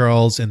by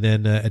Charles and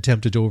then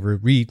attempted to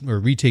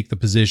retake the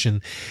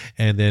position.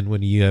 And then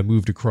when he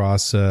moved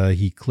across,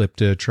 he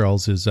clipped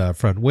Charles's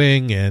front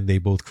wing, and they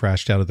both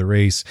crashed out of the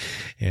race.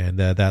 And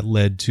that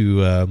led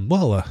to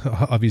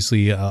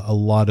obviously a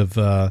lot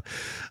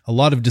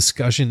of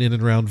discussion in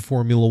and around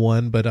Formula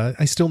One. But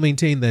I still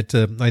maintain that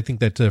I think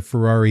that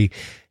Ferrari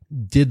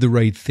did the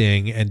right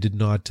thing and did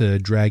not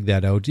drag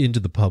that out into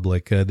the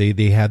public.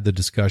 They had the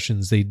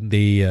discussions. They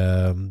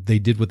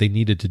did what they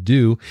needed to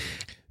do.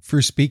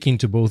 for speaking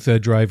to both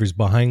drivers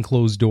behind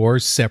closed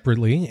doors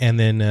separately, and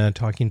then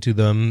talking to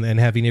them and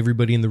having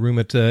everybody in the room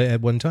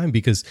at one time,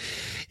 because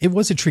it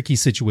was a tricky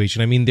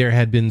situation. I mean, there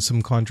had been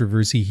some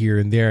controversy here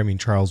and there. I mean,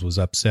 Charles was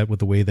upset with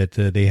the way that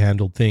they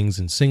handled things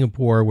in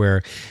Singapore,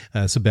 where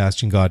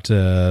Sebastian got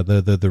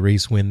the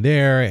race win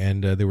there,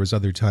 and there was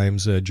other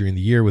times during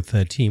the year with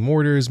team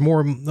orders, a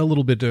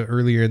little bit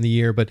earlier in the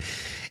year. But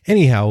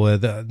anyhow,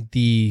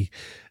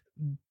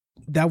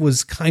 that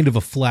was kind of a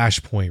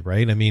flashpoint,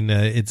 right? I mean,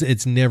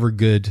 it's never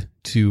good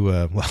to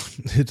well,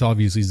 it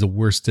obviously is the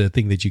worst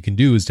thing that you can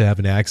do is to have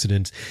an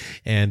accident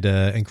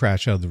and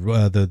crash out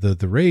of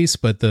the race.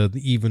 But the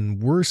even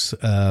worse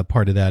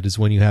part of that is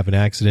when you have an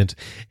accident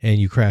and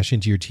you crash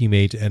into your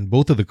teammate and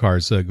both of the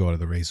cars go out of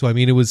the race. So I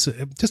mean, it was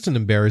just an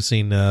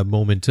embarrassing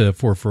moment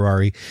for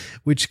Ferrari,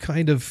 which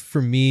kind of,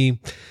 for me,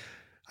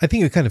 I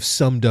think it kind of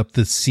summed up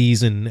the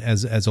season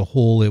as a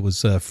whole. It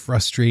was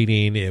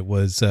frustrating. It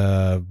was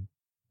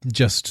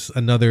just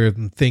another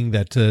thing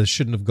that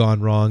shouldn't have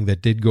gone wrong,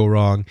 that did go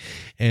wrong.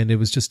 And it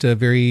was just a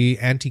very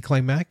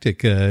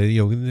anticlimactic,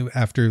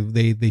 after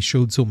they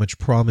showed so much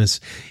promise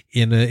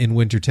in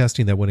winter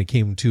testing, that when it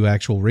came to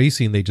actual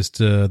racing,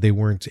 they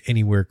weren't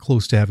anywhere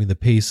close to having the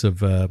pace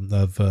of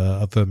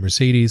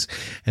Mercedes.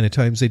 And at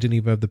times they didn't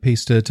even have the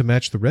pace to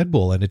match the Red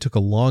Bull. And it took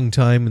a long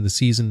time in the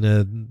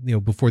season,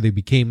 before they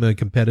became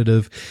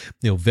competitive.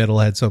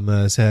 Vettel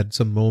had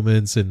some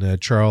moments,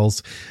 and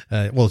Charles,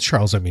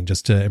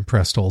 just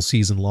impressed all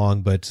season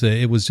long, but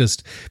it was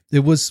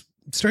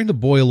starting to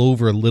boil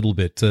over a little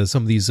bit.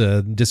 Some of these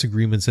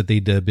disagreements that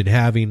they'd been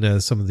having,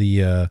 some of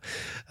the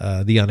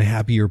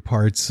unhappier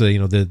parts,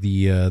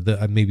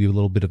 the maybe a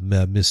little bit of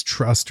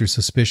mistrust or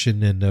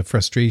suspicion and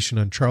frustration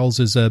on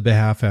Charles's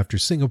behalf after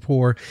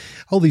Singapore.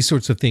 All these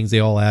sorts of things, they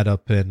all add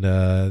up, and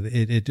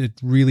it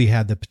really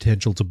had the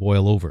potential to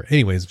boil over.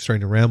 Anyways, I'm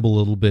starting to ramble a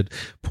little bit.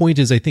 Point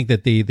is, I think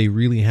that they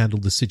really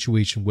handled the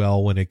situation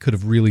well when it could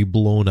have really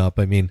blown up.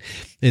 I mean,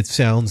 it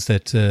sounds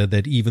that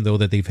even though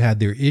that they've had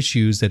their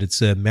issues, that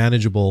it's manageable,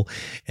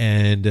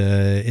 and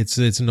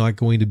it's not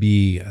going to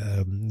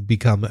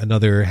become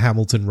another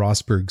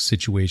Hamilton-Rosberg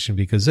situation,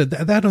 because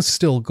that was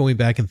still going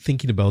back and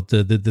thinking about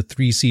the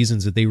 3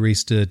 seasons that they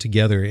raced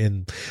together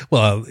in,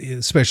 well,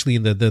 especially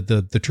in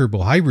the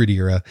turbo hybrid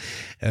era,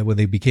 when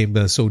they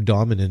became so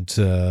dominant,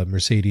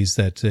 Mercedes,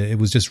 that it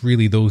was just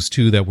really those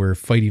two that were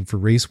fighting for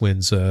race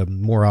wins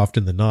more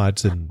often than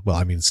not. And well,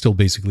 I mean, it's still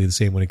basically the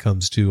same when it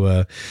comes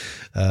to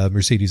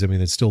Mercedes. I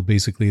mean, it's still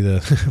basically the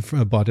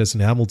Bottas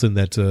and Hamilton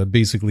that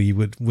basically you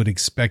would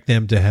expect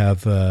them to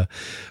have or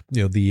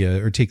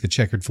take the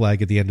checkered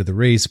flag at the end of the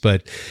race.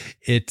 But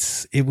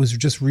it was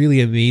just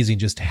really amazing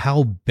just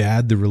how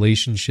bad the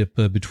relationship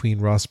between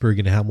Rosberg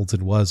and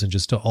Hamilton was, and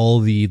just all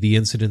the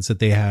incidents that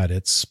they had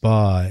at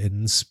Spa,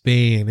 in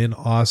Spain, in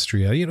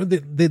Austria.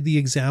 The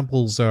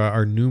examples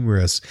are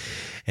numerous,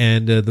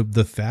 and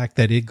the fact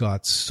that it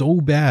got so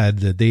bad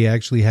that they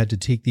actually had to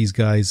take these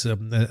guys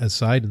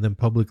aside and then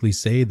publicly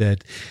say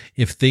that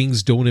if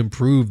things don't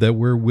improve, that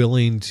we're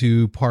willing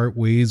to part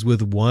ways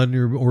with one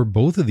or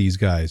both of these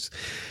guys.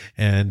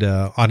 And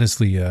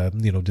honestly,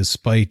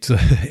 despite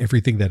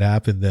everything that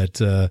happened,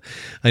 that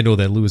I know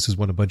that Lewis has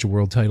won a bunch of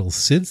world titles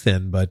since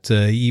then, but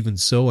even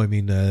so, I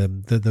mean,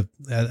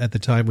 at the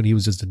time when he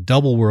was just a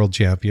double world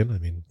champion, I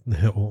mean,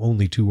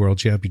 only 2 world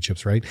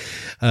championships, right?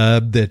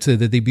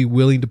 That they'd be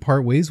willing to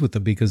part ways with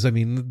them, because I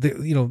mean,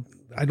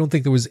 I don't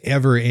think there was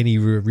ever any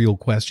real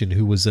question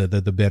who was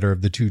the better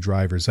of the 2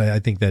 drivers. I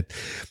think that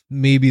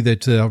maybe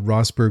that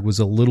Rosberg was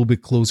a little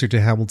bit closer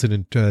to Hamilton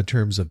in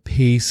terms of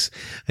pace.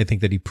 I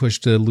think that he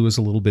pushed Lewis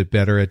a little bit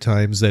better at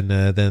times than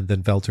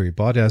Valtteri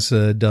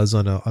Bottas does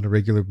on a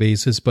regular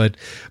basis. But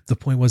the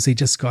point was, they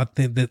just got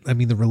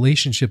the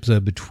relationships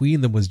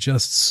between them was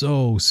just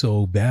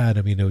so bad.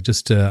 I mean, it was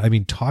just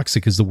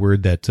toxic is the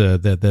word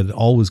that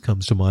always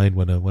comes to mind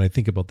when I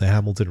think about the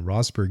Hamilton and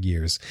Rosberg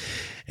years,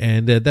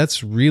 and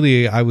that's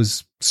really, I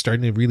was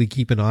starting to really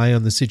keep an eye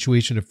on the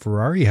situation of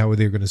Ferrari. How are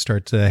they going to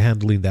start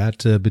handling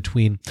that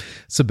between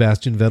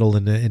Sebastian Vettel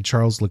and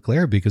Charles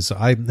Leclerc? Because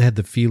I had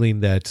the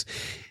feeling that,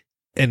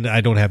 and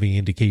I don't have any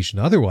indication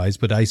otherwise,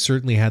 but I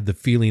certainly had the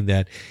feeling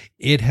that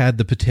it had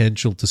the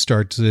potential to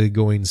start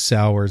going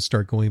sour,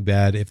 start going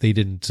bad, if they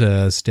didn't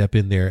step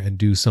in there and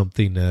do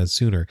something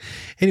sooner.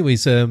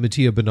 Anyways,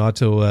 Mattia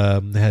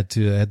Binotto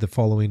had the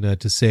following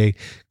to say,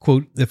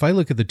 quote, "If I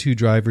look at the 2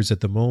 drivers at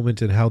the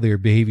moment and how they are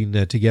behaving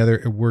together,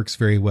 it works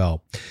very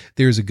well.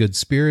 There's a good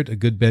spirit, a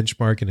good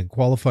benchmark, and in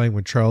qualifying,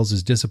 when Charles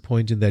is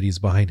disappointed that he's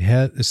behind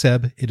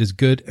Seb, it is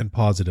good and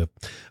positive.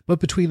 But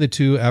between the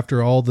two,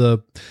 after all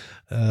the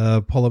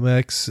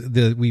Polomex,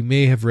 that we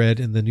may have read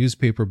in the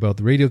newspaper about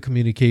the radio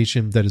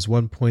communication. That is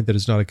one point that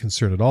is not a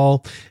concern at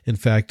all. In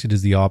fact, it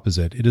is the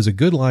opposite. It is a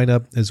good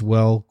lineup as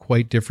well,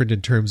 quite different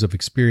in terms of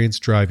experience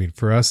driving.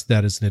 For us,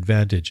 that is an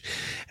advantage.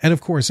 And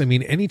of course, I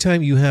mean,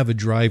 anytime you have a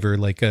driver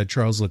like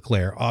Charles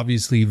Leclerc,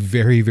 obviously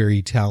very,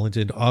 very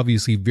talented,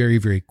 obviously very,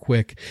 very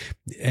quick,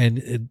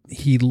 and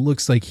he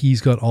looks like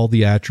he's got all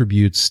the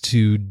attributes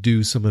to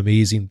do some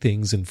amazing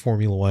things in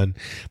Formula One,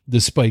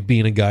 despite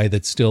being a guy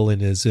that's still in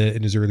his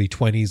early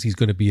 20s. He's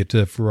going to be at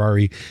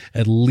Ferrari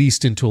at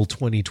least until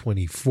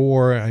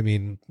 2024. I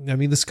mean,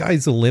 the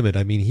sky's the limit.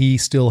 I mean, he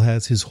still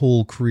has his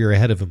whole career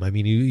ahead of him. I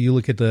mean, you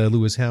look at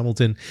Lewis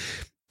Hamilton,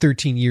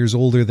 13 years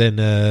older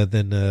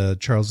than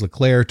Charles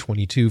Leclerc,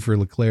 22 for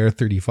Leclerc,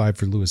 35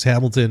 for Lewis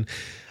Hamilton.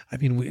 I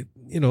mean,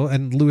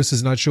 and Lewis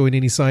is not showing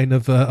any sign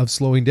of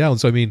slowing down.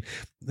 So, I mean,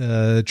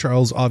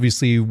 Charles,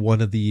 obviously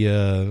one of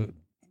the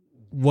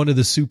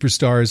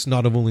superstars,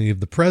 not only of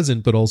the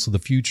present, but also the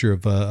future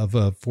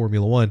of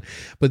Formula One.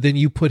 But then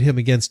you put him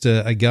against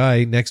a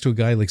guy next to a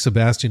guy like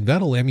Sebastian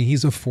Vettel. I mean,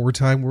 he's a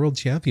 4-time world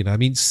champion. I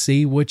mean,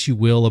 say what you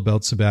will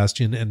about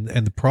Sebastian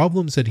and the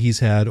problems that he's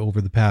had over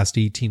the past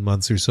 18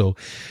 months or so.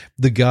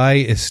 The guy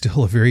is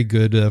still a very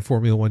good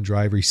Formula One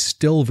driver. He's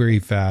still very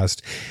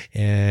fast,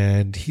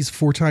 and he's a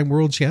 4-time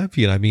world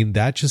champion. I mean,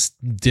 that just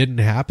didn't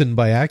happen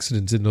by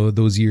accident in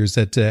those years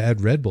at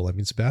Red Bull. I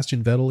mean,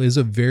 Sebastian Vettel is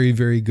a very,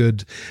 very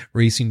good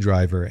racing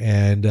driver,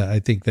 and I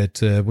think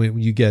that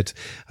when you get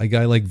a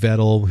guy like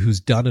Vettel who's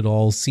done it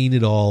all, seen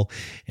it all,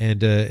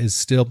 and is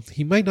still,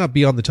 he might not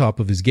be on the top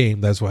of his game.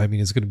 That's why, I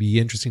mean, it's going to be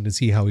interesting to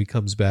see how he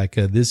comes back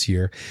this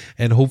year,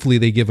 and hopefully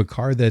they give a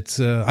car that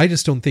I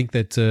just don't think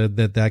that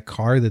that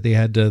car that they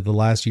had the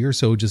last year or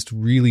so just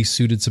really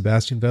suited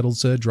Sebastian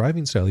Vettel's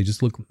driving style. He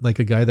just looked like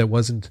a guy that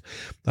wasn't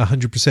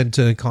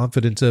 100%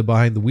 confident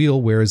behind the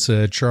wheel, whereas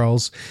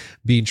Charles,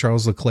 being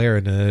Charles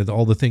Leclerc, and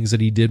all the things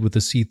that he did with the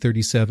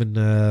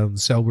C37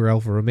 Sauber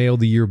Alfa Romeo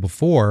the year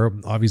before,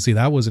 obviously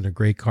that wasn't a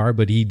great car,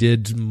 but he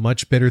did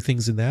much better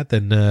things in that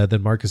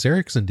than Marcus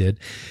Ericsson did.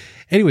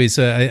 Anyways,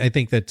 I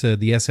think that the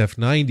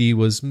SF90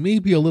 was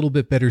maybe a little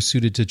bit better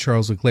suited to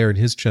Charles Leclerc and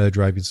his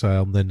driving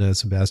style than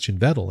Sebastian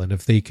Vettel. And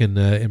if they can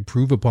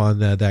improve upon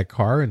that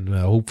car, and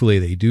hopefully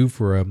they do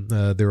for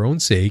their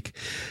own sake,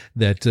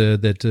 that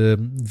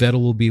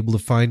Vettel will be able to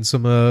find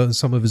some of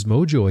his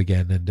mojo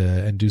again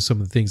and do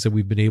some of the things that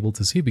we've been able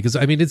to see. Because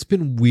I mean, it's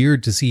been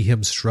weird to see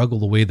him struggle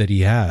the way that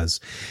he has,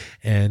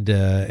 and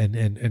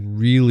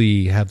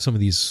really have some of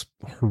these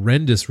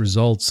horrendous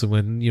results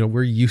when,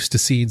 we're used to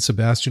seeing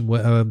Sebastian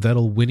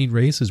Vettel winning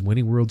races,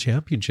 winning world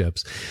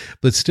championships.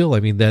 But still, I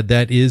mean,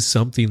 that is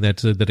something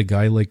that a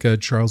guy like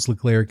Charles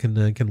Leclerc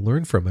can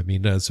learn from. I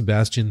mean,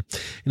 Sebastian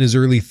in his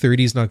early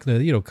 30s, not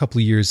going to, a couple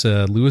of years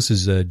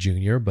Lewis's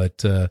junior,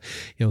 but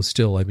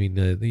still, I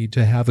mean,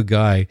 to have a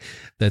guy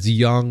that's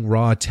young,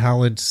 raw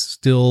talent,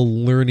 still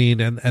learning,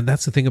 and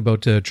that's the thing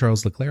about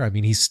Charles Leclerc. I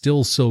mean, he's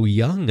still so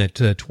young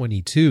at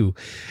 22,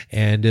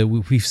 and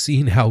we've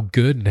seen how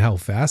good and how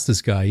fast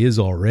this guy is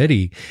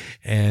already,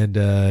 and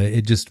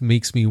it just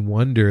makes me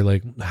wonder, like,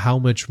 how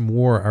much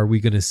more are we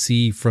going to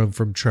see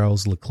from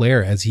Charles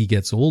Leclerc as he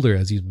gets older,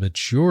 as he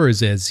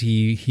matures, as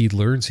he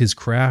learns his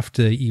craft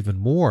even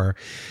more.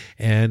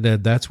 And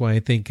that's why I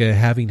think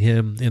having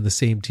him in the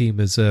same team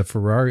as Sebastian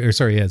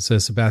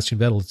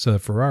Vettel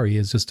at Ferrari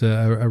is just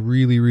a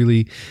really,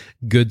 really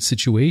good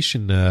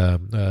situation,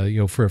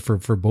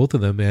 for both of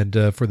them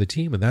and for the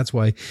team. And that's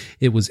why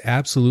it was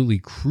absolutely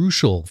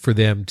crucial for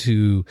them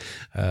to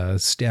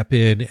step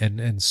in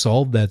and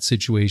solve that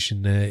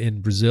situation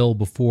in Brazil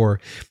before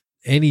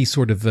any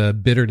sort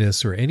of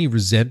bitterness or any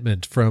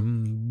resentment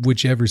from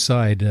whichever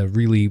side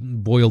really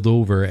boiled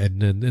over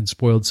and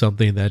spoiled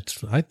something that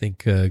I think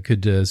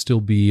could still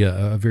be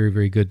a very,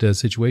 very good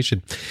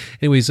situation.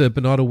 Anyways,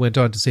 Binotto went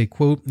on to say,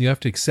 quote, "You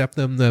have to accept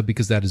them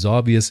because that is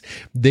obvious.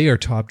 They are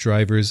top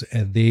drivers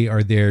and they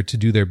are there to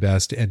do their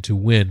best and to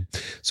win.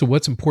 So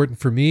what's important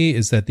for me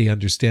is that they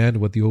understand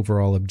what the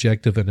overall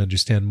objective and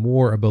understand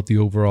more about the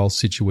overall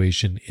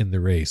situation in the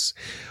race.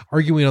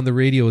 Arguing on the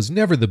radio is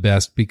never the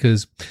best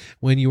because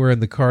when you are in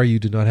the car, you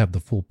do not have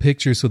the full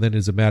picture, so then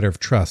it's a matter of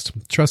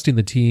trusting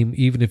the team,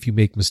 even if you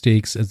make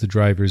mistakes, as the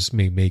drivers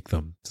may make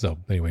them." So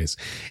anyways,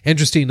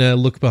 interesting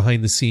look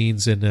behind the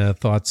scenes and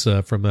thoughts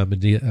from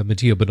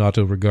Matteo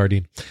Binotto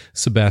regarding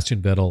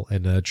Sebastian Vettel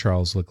and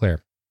Charles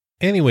Leclerc.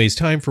 Anyways,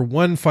 time for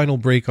one final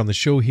break on the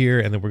show here,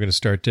 and then we're going to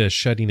start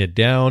shutting it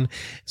down.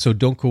 So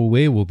don't go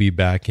away. We'll be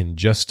back in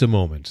just a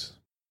moment.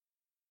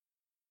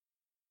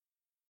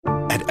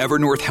 At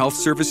Evernorth Health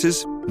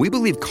Services, we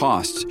believe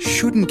costs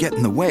shouldn't get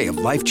in the way of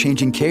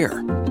life-changing care,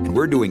 and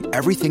we're doing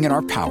everything in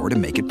our power to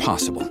make it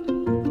possible.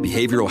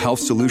 Behavioral health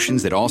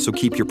solutions that also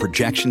keep your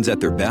projections at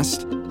their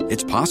best?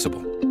 It's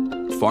possible.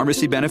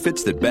 Pharmacy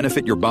benefits that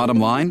benefit your bottom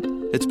line?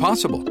 It's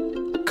possible.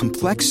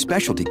 Complex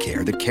specialty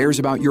care that cares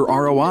about your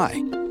ROI?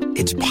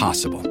 It's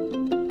possible.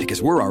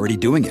 Because we're already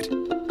doing it.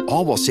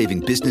 All while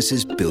saving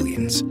businesses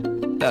billions.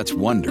 That's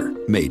Wonder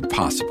made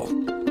possible.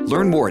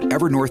 Learn more at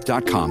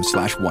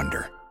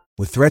evernorth.com/wonder.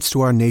 With threats to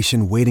our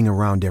nation waiting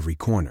around every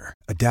corner,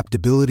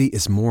 adaptability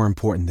is more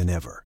important than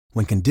ever.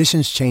 When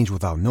conditions change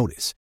without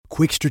notice,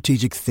 quick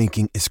strategic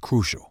thinking is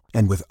crucial.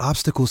 And with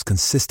obstacles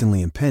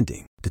consistently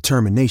impending,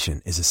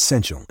 determination is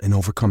essential in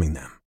overcoming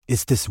them.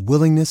 It's this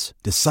willingness,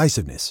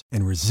 decisiveness,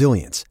 and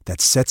resilience that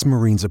sets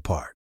Marines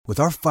apart. With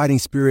our fighting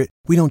spirit,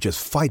 we don't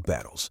just fight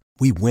battles,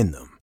 we win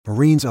them.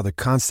 Marines are the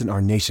constant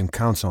our nation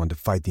counts on to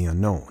fight the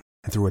unknown.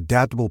 And through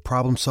adaptable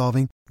problem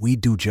solving, we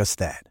do just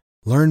that.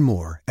 Learn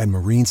more at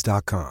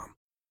marines.com.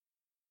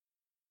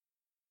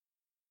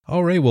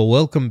 All right, well,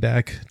 welcome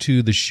back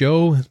to the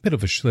show. A bit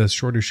of a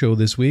shorter show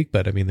this week,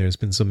 but I mean, there's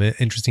been some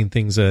interesting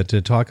things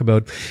to talk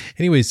about.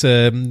 Anyways,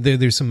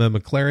 there's some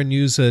McLaren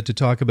news to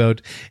talk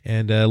about,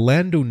 and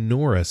Lando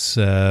Norris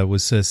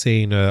was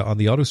saying on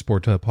the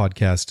Autosport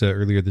podcast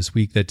earlier this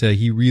week that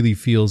he really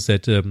feels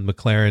that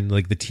McLaren,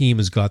 like the team,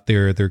 has got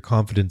their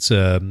confidence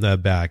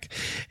back,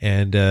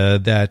 and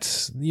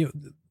that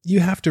you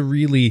have to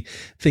really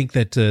think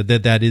that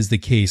that is the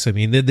case. I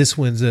mean, this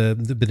one's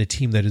been a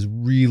team that has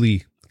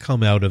really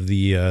come out of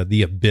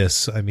the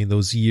abyss. I mean,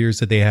 those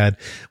years that they had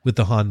with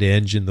the Honda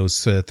engine,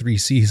 those 3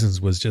 seasons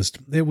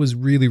it was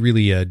really,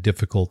 really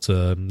difficult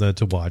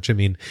to watch. I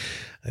mean,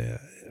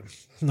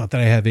 not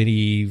that I have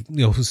any,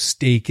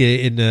 stake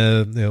in,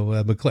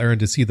 McLaren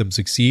to see them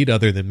succeed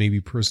other than maybe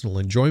personal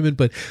enjoyment,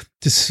 but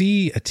to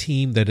see a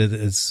team that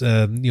has,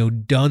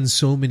 done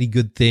so many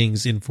good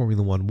things in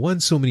Formula One, won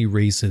so many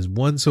races,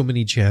 won so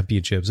many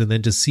championships, and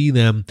then to see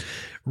them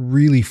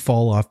really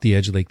fall off the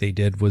edge like they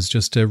did was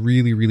just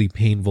really, really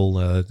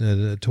painful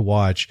to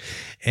watch.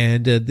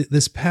 And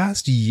this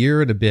past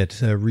year and a bit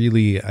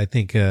really, I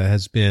think,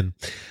 has been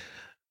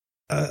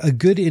a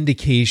good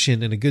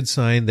indication and a good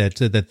sign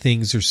that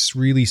things are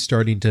really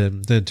starting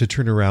to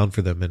turn around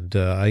for them. And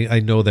I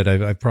know that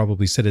I've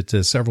probably said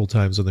it several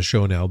times on the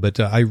show now, but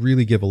I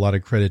really give a lot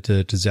of credit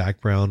to Zach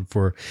Brown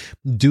for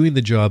doing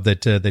the job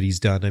that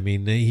he's done. I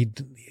mean,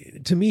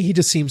 to me, he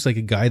just seems like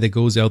a guy that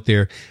goes out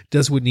there,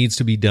 does what needs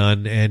to be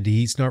done, and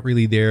he's not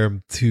really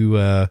there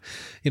to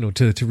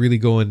really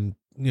go and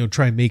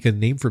try and make a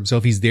name for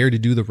himself. He's there to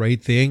do the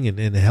right thing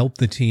and help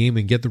the team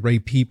and get the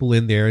right people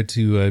in there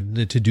to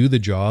do the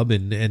job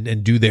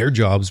and do their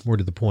jobs, more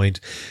to the point,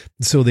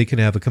 so they can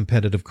have a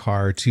competitive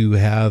car to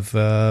have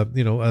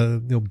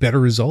better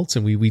results.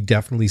 And we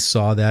definitely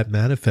saw that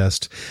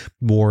manifest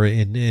more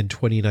in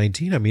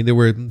 2019. I mean, there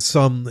were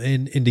some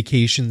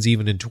indications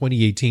even in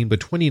 2018, but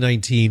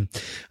 2019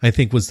 I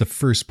think was the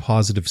first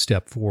positive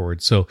step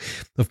forward. So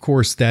of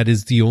course that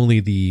is the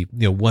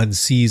one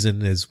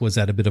season. Was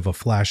that a bit of a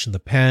flash in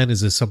the pan? Is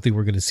this something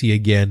we're going to see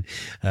again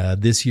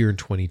this year in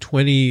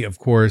 2020? Of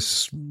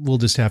course, we'll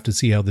just have to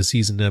see how the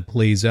season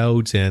plays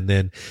out. And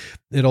then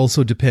it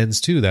also depends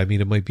too. I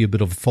mean, it might be a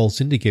bit of a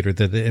false indicator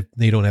that if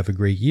they don't have a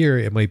great year,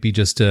 it might be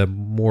just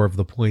more of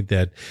the point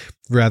that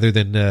rather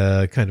than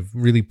kind of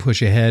really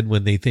push ahead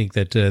when they think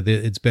that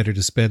it's better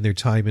to spend their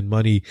time and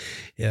money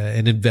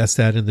and invest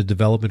that in the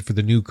development for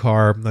the new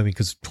car. I mean,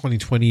 because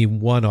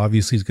 2021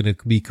 obviously is going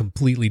to be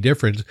completely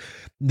different.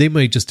 They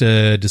might just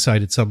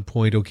decide at some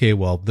point, okay,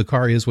 well, the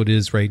car is what it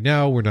is right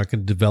now. We're not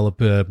going to develop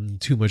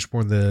too much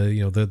more in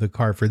the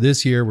car for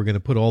this year. We're going to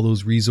put all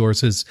those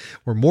resources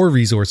or more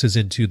resources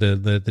into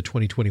the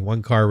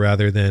 2021 car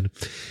rather than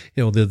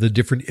the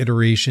different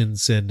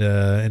iterations and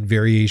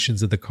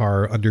variations that the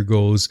car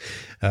undergoes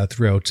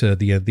throughout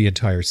the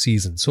entire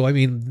season. So I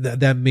mean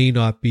that may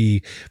not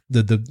be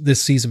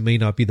this season may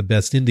not be the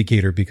best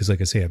indicator, because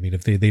like I say, I mean,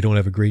 if they don't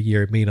have a great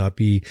year, it may not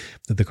be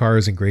that the car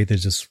isn't great.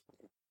 There's just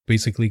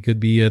basically could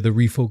be the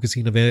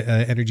refocusing of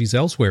energies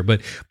elsewhere.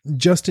 But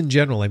just in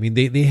general, I mean,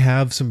 they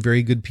have some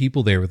very good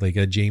people there with like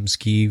James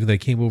Key that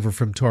came over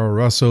from Toro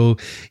Rosso.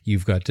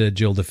 You've got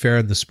Jill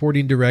DeFerrin, the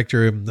sporting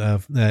director,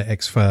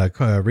 ex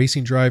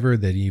racing driver.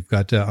 Then you've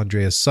got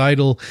Andreas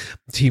Seidel,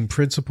 team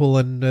principal,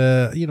 and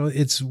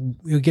it's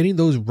getting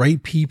those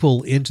right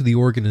people into the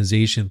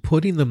organization,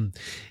 putting them.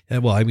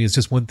 Well, I mean, it's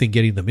just one thing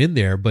getting them in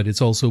there, but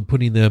it's also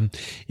putting them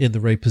in the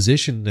right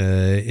position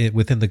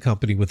within the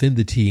company, within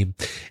the team,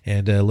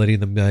 and letting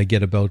them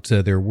get about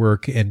their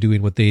work and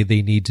doing what they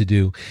need to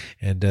do.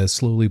 And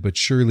slowly but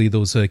surely,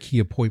 those key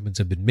appointments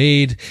have been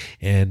made,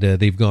 and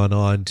they've gone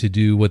on to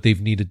do what they've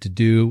needed to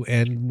do.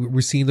 And we're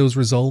seeing those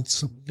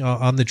results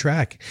on the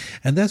track.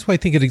 And that's why I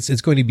think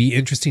it's going to be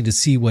interesting to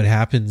see what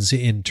happens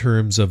in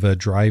terms of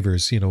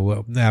drivers.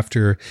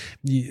 After,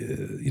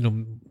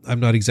 I'm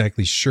not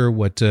exactly sure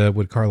what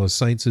Carlos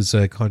Sainz's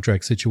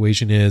contract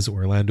situation is,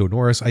 or Lando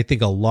Norris. I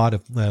think a lot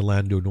of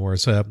Lando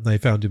Norris. I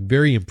found him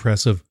very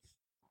impressive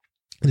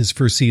in his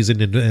first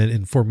season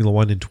in Formula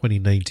One in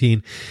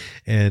 2019.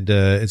 And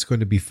it's going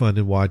to be fun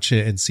to watch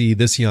and see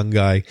this young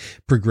guy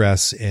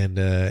progress and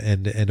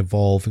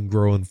evolve and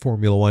grow in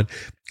Formula One.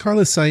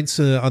 Carlos Sainz,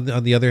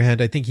 on the other hand,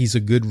 I think he's a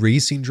good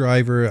racing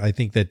driver. I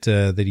think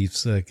that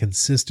he's a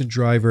consistent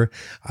driver.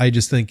 I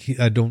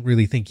don't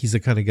really think he's the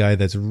kind of guy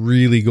that's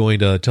really going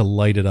to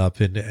light it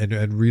up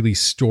and really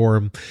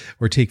storm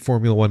or take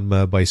Formula One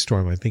by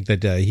storm. I think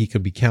that he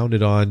can be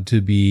counted on to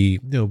be,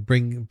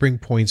 bring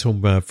points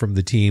home from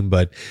the team,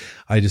 but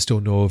I just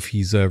don't know if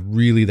he's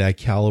really that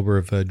caliber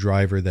of a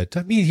driver.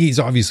 He's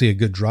obviously a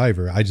good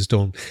driver. I just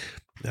don't.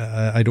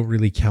 I don't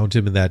really count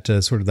him in that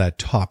sort of that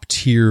top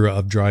tier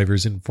of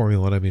drivers in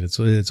Formula One. I mean,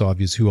 it's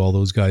obvious who all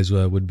those guys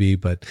would be,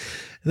 but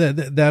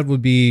that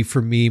would be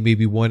for me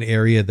maybe one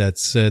area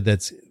that's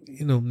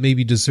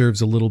maybe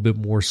deserves a little bit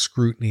more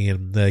scrutiny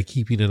and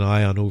keeping an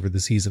eye on over the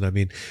season. I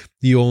mean,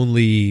 the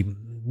only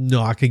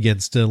knock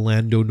against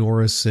Lando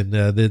Norris, and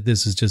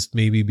this is just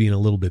maybe being a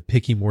little bit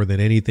picky more than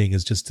anything,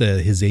 is just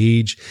his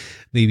age,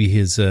 maybe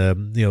his I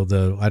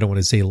don't want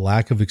to say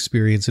lack of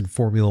experience in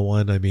Formula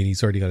One. I mean,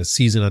 he's already got a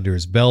season under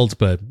his belt,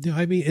 but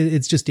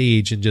it's just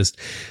age and just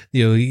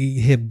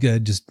him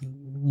just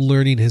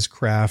learning his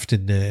craft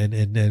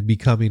and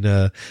becoming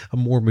a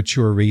more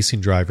mature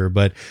racing driver.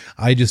 But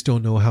I just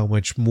don't know how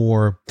much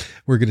more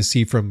we're going to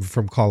see from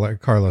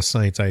Carlos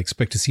Sainz. I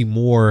expect to see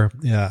more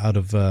out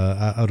of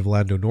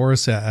Lando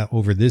Norris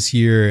over this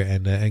year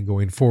and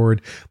going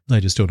forward. I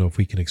just don't know if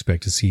we can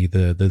expect to see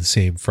the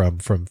same from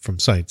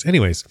Sainz.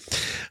 Anyways,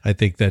 I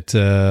think that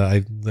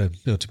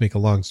to make a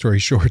long story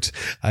short,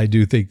 I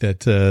do think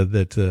that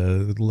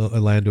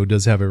Lando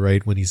does have it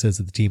right when he says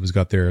that the team has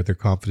got their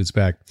confidence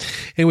back.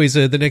 Anyways,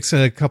 the next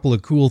couple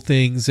of cool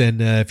things,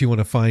 and if you want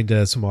to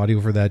find some audio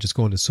for that, just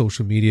go into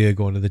social media,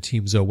 go into the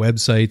team's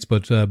websites.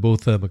 But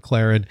both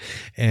McLaren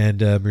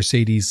and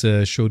Mercedes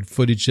showed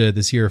footage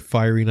this year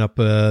firing up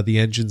the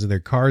engines in their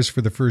cars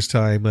for the first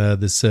time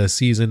this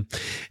season,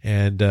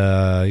 and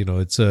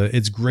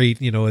it's great.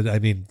 I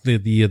mean,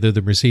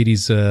 the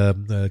Mercedes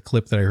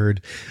clip that I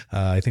heard,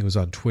 I think it was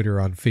on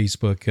Twitter, on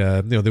Facebook.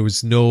 There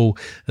was no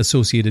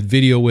associated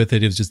video with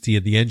it. It was just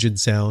the engine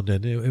sound,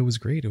 and it was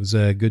great. It was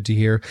good to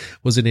hear.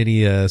 Wasn't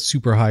any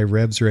super high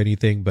revs or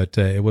anything, but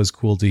it was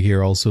cool to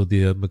hear also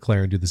the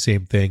McLaren do the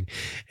same thing.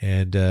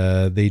 And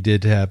they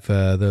did have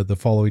the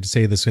following to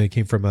say. This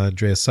came from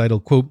Andreas Seidel,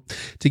 quote,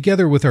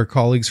 "Together with our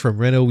colleagues from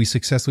Renault, we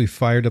successfully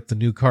fired up the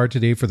new car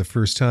today for the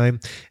first time.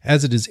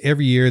 As it is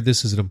every year,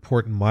 this is an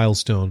important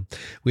milestone.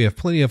 We have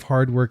plenty of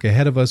hard work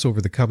ahead of us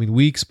over the coming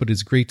weeks, but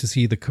it's great to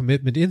see the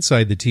commitment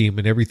inside the team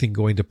and everything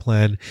going to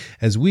plan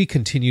as we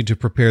continue to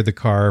prepare the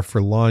car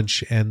for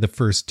launch and the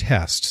first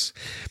tests."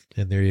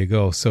 And there you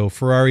go. So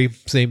Ferrari,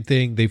 same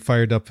thing. They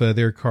fired up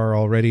their car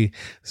already.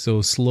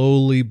 So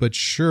slowly but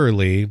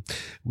surely,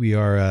 we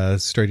are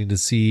starting to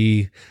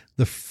see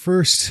the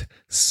first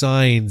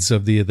signs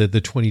of the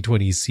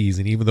 2020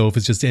 season, even though if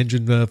it's just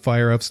engine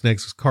fire-ups,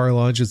 next car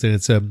launches, and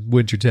it's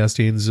winter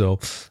testing. So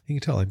you can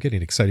tell I'm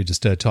getting excited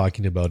just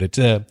talking about it.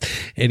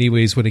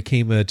 Anyways, when it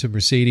came to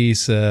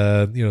Mercedes,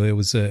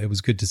 it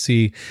was good to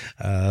see.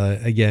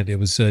 Again, it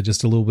was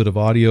just a little bit of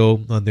audio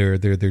on their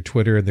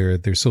Twitter and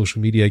their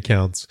social media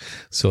accounts,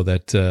 so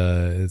that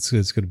it's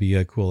going to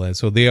be cool.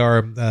 So they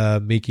are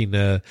making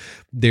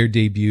their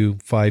debut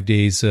 5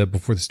 days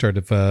before the start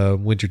of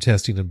winter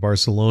testing in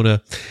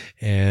Barcelona,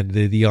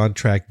 and the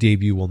on-track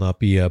debut will not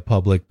be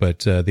public, but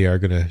they are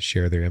going to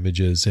share their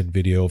images and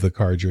video of the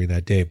car during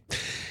that day.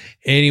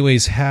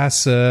 Anyways,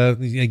 Haas,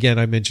 again,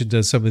 I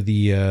mentioned some of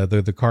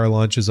the car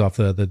launches off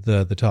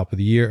the top of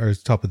the year, or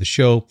top of the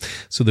show.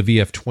 So the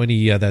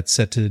VF20, that's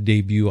set to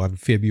debut on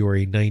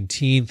February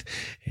 19th.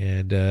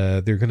 And,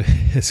 they're going to,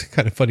 it's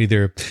kind of funny.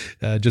 They're,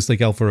 just like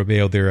Alfa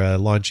Romeo, they're,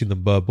 launching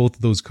them, both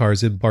of those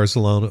cars in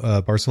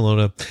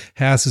Barcelona.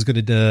 Haas is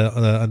going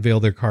to, unveil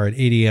their car at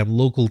 8 a.m.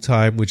 local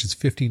time, which is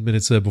 15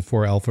 minutes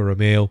before Alfa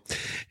Romeo.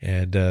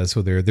 And,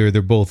 so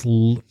they're both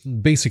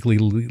basically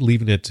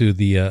leaving it to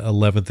the,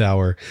 11th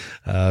hour.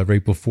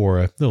 Right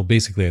before,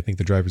 basically, I think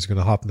the drivers are going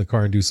to hop in the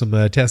car and do some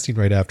testing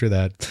right after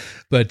that.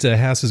 But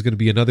Haas is going to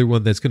be another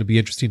one that's going to be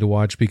interesting to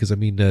watch, because I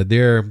mean,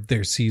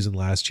 their season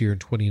last year in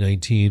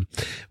 2019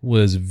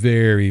 was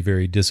very,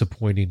 very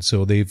disappointing.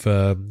 So they've,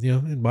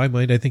 in my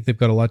mind, I think they've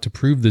got a lot to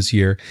prove this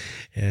year,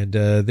 and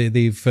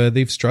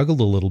they've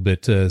struggled a little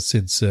bit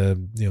since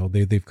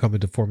they've come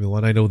into Formula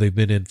One. I know they've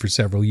been in for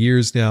several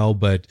years now,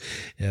 but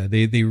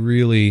they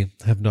really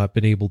have not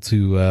been able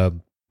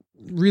to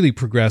really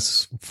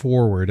progress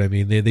forward. I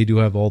mean, they do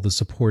have all the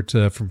support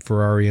from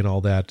Ferrari and all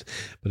that,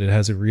 but it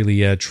hasn't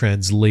really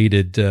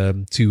translated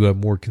to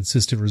more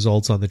consistent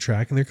results on the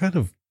track, and they're kind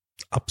of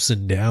ups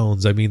and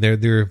downs. I mean,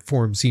 their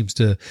form seems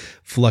to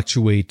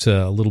fluctuate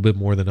a little bit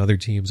more than other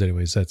teams.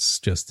 Anyways, that's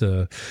just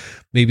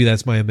maybe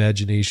that's my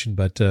imagination,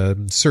 but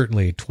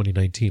certainly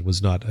 2019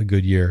 was not a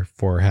good year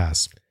for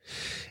Haas.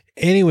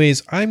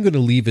 Anyways, I'm going to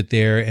leave it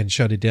there and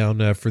shut it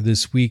down for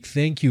this week.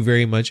 Thank you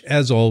very much,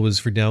 as always,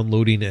 for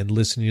downloading and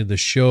listening to the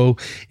show.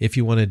 If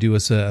you want to do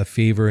us a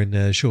favor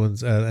and show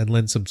and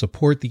lend some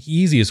support, the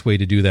easiest way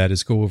to do that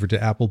is go over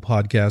to Apple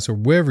Podcasts or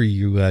wherever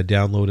you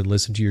download and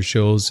listen to your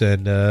shows,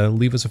 and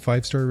leave us a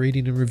 5-star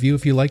rating and review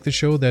if you like the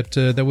show.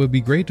 That would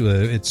be great.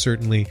 It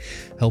certainly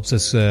helps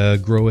us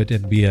grow it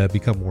and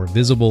become more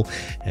visible,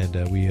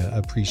 and we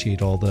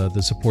appreciate all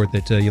the support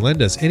that you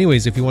lend us.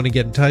 Anyways, if you want to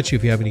get in touch,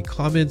 if you have any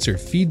comments or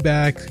feedback,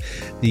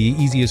 the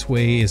easiest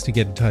way is to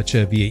get in touch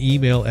via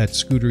email at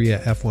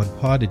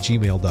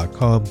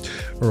scuderiaf1pod@gmail.com,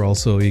 or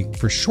also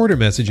for shorter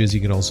messages, you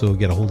can also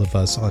get a hold of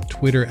us on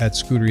Twitter at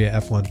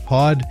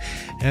scuderiaf1pod.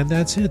 And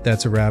that's it.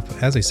 That's a wrap.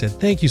 As I said,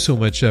 thank you so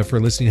much for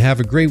listening.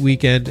 Have a great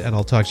weekend, and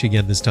I'll talk to you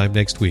again this time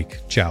next week.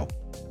 Ciao.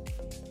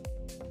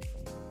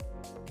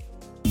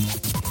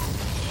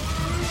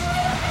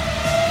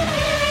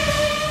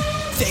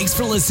 Thanks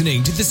for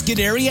listening to the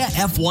Scuderia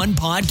F1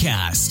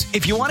 podcast.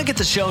 If you want to get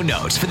the show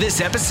notes for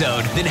this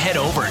episode, then head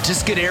over to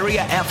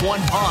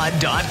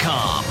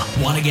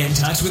ScuderiaF1pod.com. Want to get in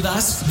touch with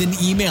us? Then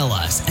email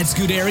us at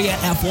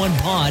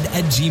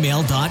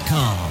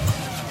ScuderiaF1pod@gmail.com.